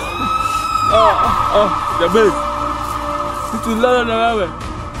 Jabez. Tulala na wewe.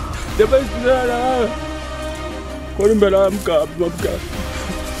 Jabez, tulala na wewe. Kwa nini mnaamka?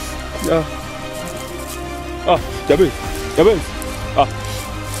 Jabez. Jabez.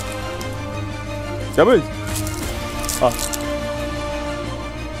 Jabez.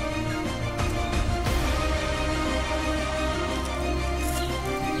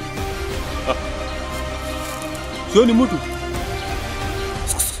 Sio ni mtu.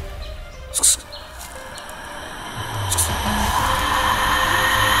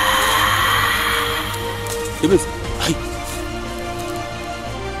 Jabez. Hai.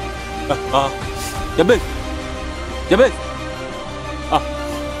 Jabez. Jabez.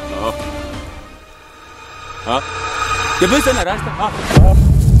 Jabez ana rasta.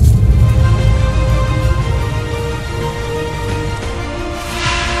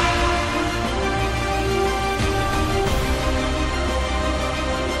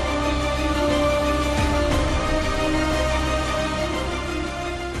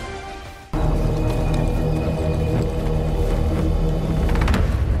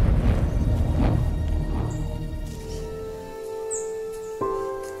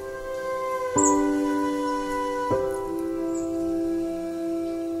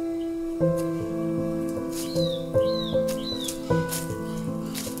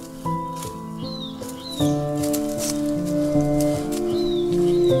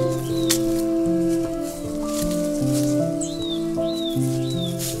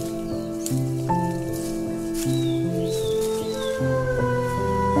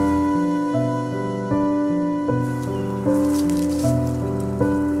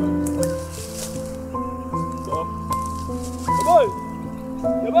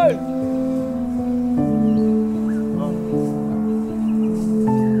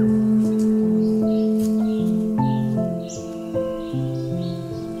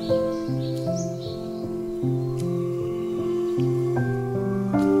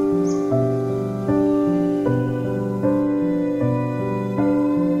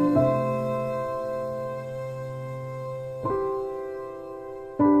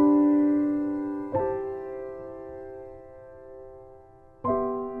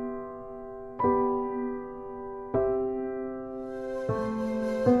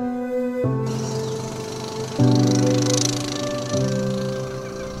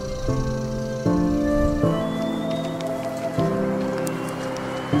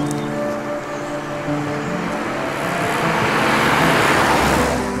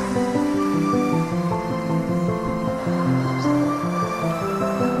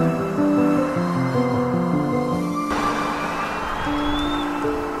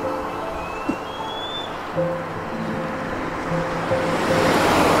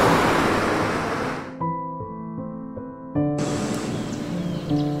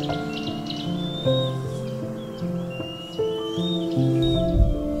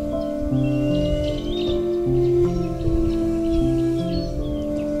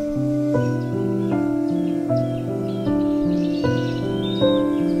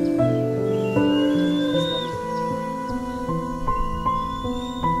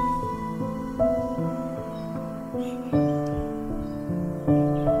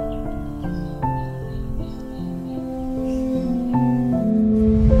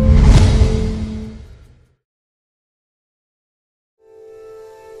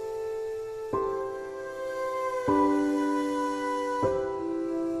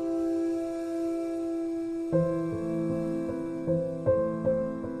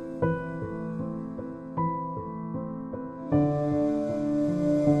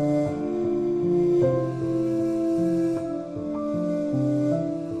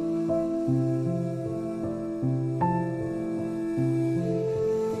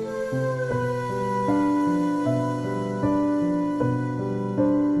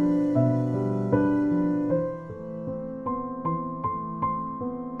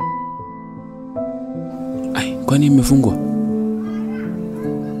 Kwani imefungwa?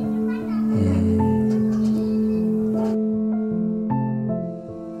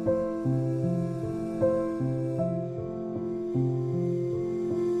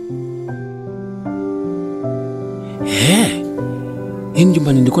 Hii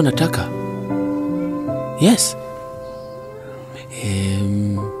nyumba nilikuwa nataka. Yes.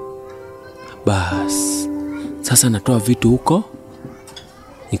 Bas. Sasa natoa vitu huko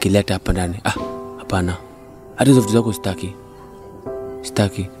nikileta hapa ndani. Hapana. Hata hizo vitu zako sitaki.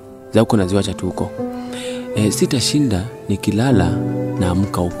 Zako naziwacha tu huko. Sitashinda nikilala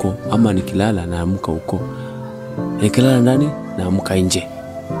naamka huko, ama nikilala naamka huko. Nikilala ndani naamka nje.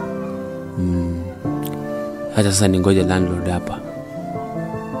 Hata sasa ningoje landlord hapa.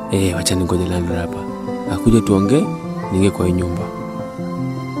 Wacha ningoje landlord hapa. Akuje tuongee, ninge kwa hii nyumba.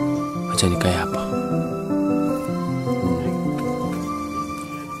 Wacha nikae hapa.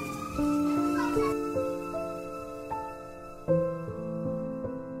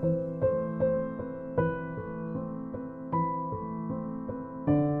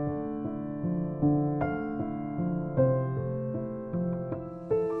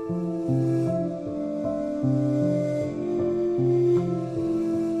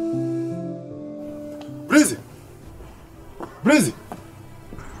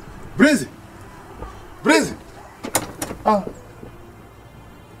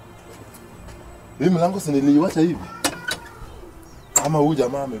 Hii mlango si niliiacha hivi? Ama huyu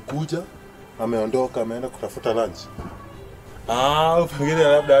jamaa amekuja, ameondoka, ameenda kutafuta lunch. Pengine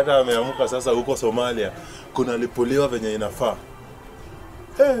labda hata ameamka sasa huko Somalia. Kuna lipuliwa venye inafaa.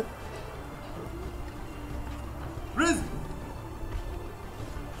 Breezy!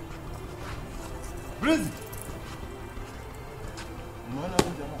 Mbona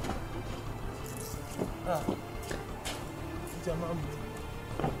huyu jamaa? Jamaa.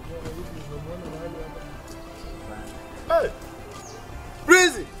 Hey!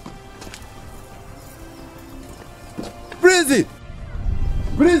 Breezy! Breezy!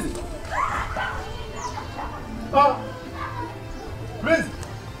 Breezy! Breezy!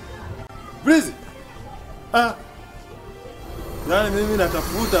 Breezy! Yaani mimi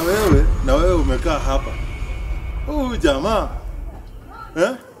natafuta wewe na wewe umekaa hapa. Jamaa.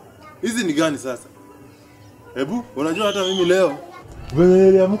 Hizi ni gani sasa? Hebu, unajua hata mimi leo venye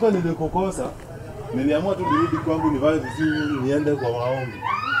niliamka nilikokosa, niliamua tu nirudi kwangu nivae vizuri niende kwa maombi.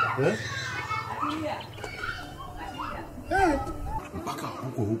 Mpaka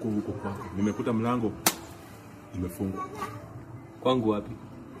huko kwako. Nimekuta mlango imefungwa. Kwangu wapi?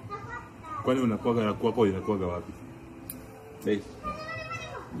 Kwani unakuaga na kwako inakuaga wapi?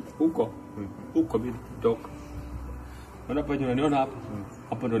 Huko mimi kutoka. Unapoje unaniona hapa?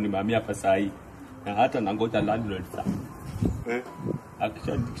 Hapo ndo nimehamia hapa saa hii. Na hata nangoja landlord sasa.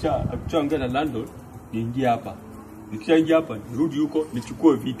 Akishaongea na landlord niingie hapa. Nikishaingia hapa nirudi huko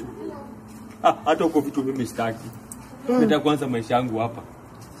nichukue vitu. Hata huko vitu mimi sitaki. Nataka kuanza maisha yangu hapa.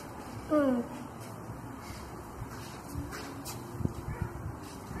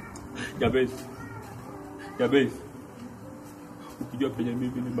 Jabez. Ukijua penye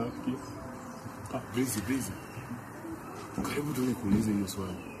mimi ni mafikia. Breezy. Karibu tu nikuulize hiyo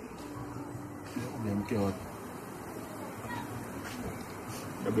swali. Umeamkia wapi?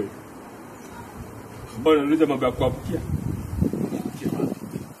 Jabez. Mbona unauliza mambo ya kuamkia?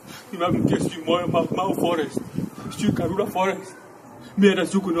 Nimeamkia si Mau Forest. Si Karura Forest. Mimi hata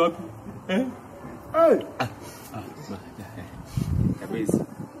siku ni wapi? Jabez.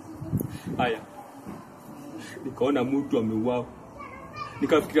 Haya. Nikaona mtu ameuawa.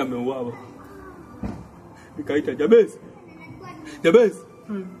 Nikafikiria ameuawa. Nikaita Jabez.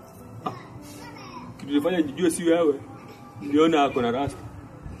 Kitu nilifanya jijue si wewe. Niliona ako na rasta.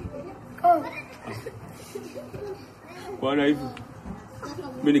 Bwana hivi.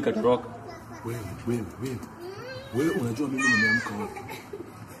 Mimi nikatoroka. Wewe unajua mimi nimeamka wapi?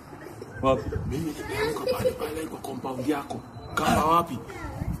 Wapi? Mimi nimeamka pale kwa compound yako. Kamba wapi?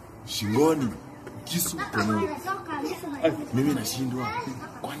 Shingoni. Kisu mkononi. Mimi nashindwa.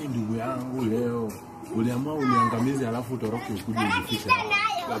 Kwani ndugu yangu leo uliamua uniangamize alafu utoroke ukuje ujifiche?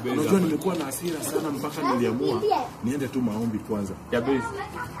 Unajua nimekuwa na hasira sana mpaka niliamua niende tu maombi kwanza. Jabez.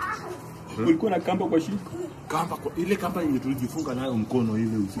 Ulikuwa na kamba kwa shingo? Kamba kwa ile kamba yenye tulijifunga nayo mkono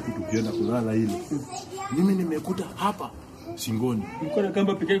ile usiku tukienda kulala ile. Mimi nimekuta hapa shingoni. Ulikuwa na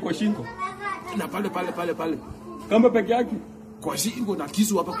kamba pekee kwa shingo? Na pale. Kamba pekee yake kwa shingo na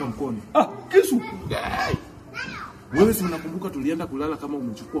kisu hapa kwa mkono. Kisu. Wewe si unakumbuka tulienda kulala kama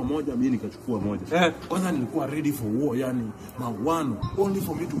umechukua moja, mimi nikachukua moja. Kwanza nilikuwa ready for war, yani mauano. Only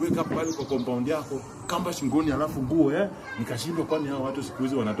for me to wake up pale kwa compound yako, kamba shingoni alafu nguo nikashindwa kwani hao watu siku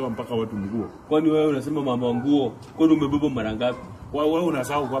hizi wanatoa mpaka watu nguo. Kwani wewe unasema mama nguo, kwani umebeba mara ngapi? Wewe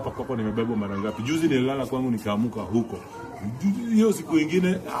unasahau hapa kwako nimebeba mara ngapi? Juzi nililala kwangu nikaamuka huko. Hiyo siku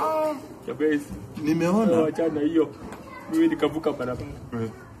nyingine Jabez, nimeona achana hiyo. Mimi nikavuka barabara.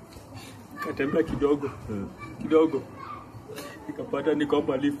 Katembea kidogo. Nikapata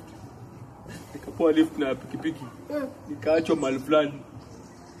nikaomba lift. Nikapoa lift na pikipiki. Nikaachwa mahali fulani.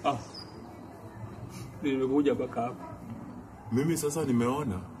 Nimekuja mpaka hapa. Mimi sasa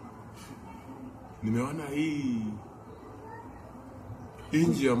nimeona hii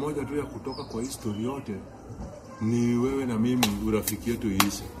njia moja tu ya kutoka kwa history yote ni wewe na mimi urafiki yetu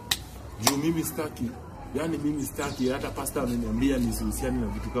iishe. Juu mimi sitaki hata pastor ameniambia nisihusiane na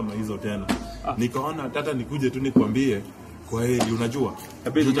vitu kama hizo tena. Nikaona hata nikuje tu nikwambie kwa heri, unajua.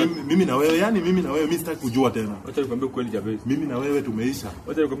 Mimi na wewe, mimi sitaki kujua tena. Acha nikwambie kweli Jabez. Mimi na wewe tumeisha.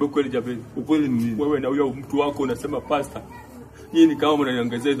 Acha nikwambie kweli Jabez. Ukweli ni nini? Wewe na huyo mtu wako unasema pastor. Yeye ni kama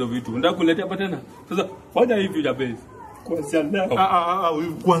mnaniongezea hizo vitu. Unataka kuniletea hapa tena? Sasa fanya hivi Jabez.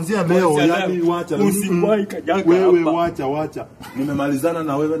 Kuanzia leo yani wacha. Usiwahi kajanga hapa. Wewe wacha. Nimemalizana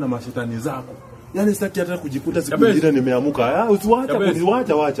na wewe na mashetani zako. Yani sitaki hata kujikuta siku nyingine nimeamuka.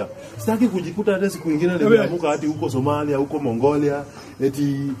 Wacha. Sitaki kujikuta hata siku nyingine nimeamuka hadi huko Somalia, huko Mongolia,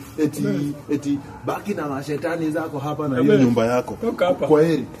 eti baki na mashetani zako hapa na hiyo nyumba yako. Kwa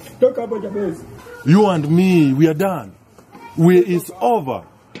heri. Toka hapa Jabez. You and me, we are done. It's over.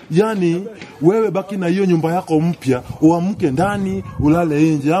 Yani wewe baki na hiyo nyumba yako mpya, uamke ndani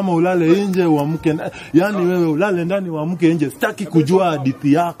ulale nje, ama ulale nje uamke yani wewe ulale ndani uamke nje. Sitaki kujua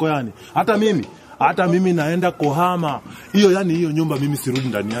hadithi yako yani. Hata mimi naenda kuhama. Hiyo nyumba mimi sirudi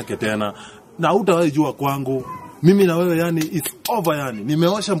ndani yake tena. Na hutawahi jua kwangu. Mimi na wewe it's over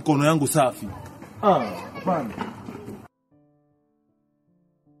Nimeosha mkono yangu safi. Hapana.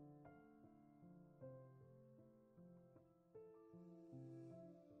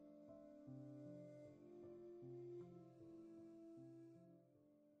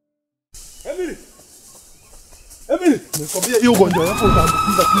 Emily, nikwambia hiyo ugonjwa yako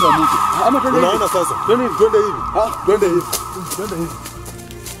utaambukiza kila mtu. Unaona sasa? Twende hivi.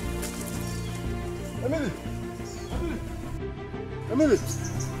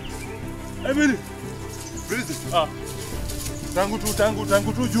 Emily. Please. Tangu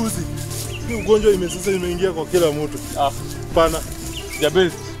tu juzi. Hii ugonjwa imeingia kwa kila mtu. Hapana.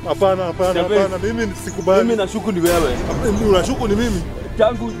 Jabez. Hapana. Mimi sikubali. Mimi nashuku ni wewe. Unashuku ni mimi?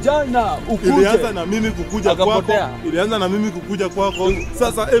 Tangu jana ukuje. Ilianza na mimi kukuja kwako.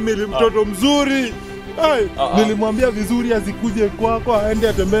 Sasa Emily mtoto mzuri. Nilimwambia vizuri azikuje kwako aende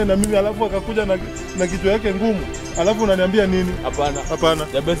atembee na mimi alafu akakuja na kichwa yake ngumu. Alafu unaniambia nini? Hapana.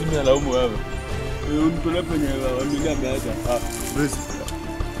 Jabez mimi nalaumu wewe. Unipeleke kwenye familia ameacha.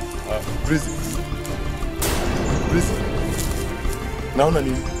 Please. Naona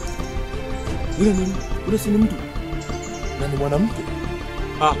nini? Ule nini? Ule si mtu. Na ni mwanamke.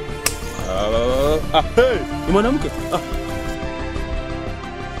 Ni mwanamke?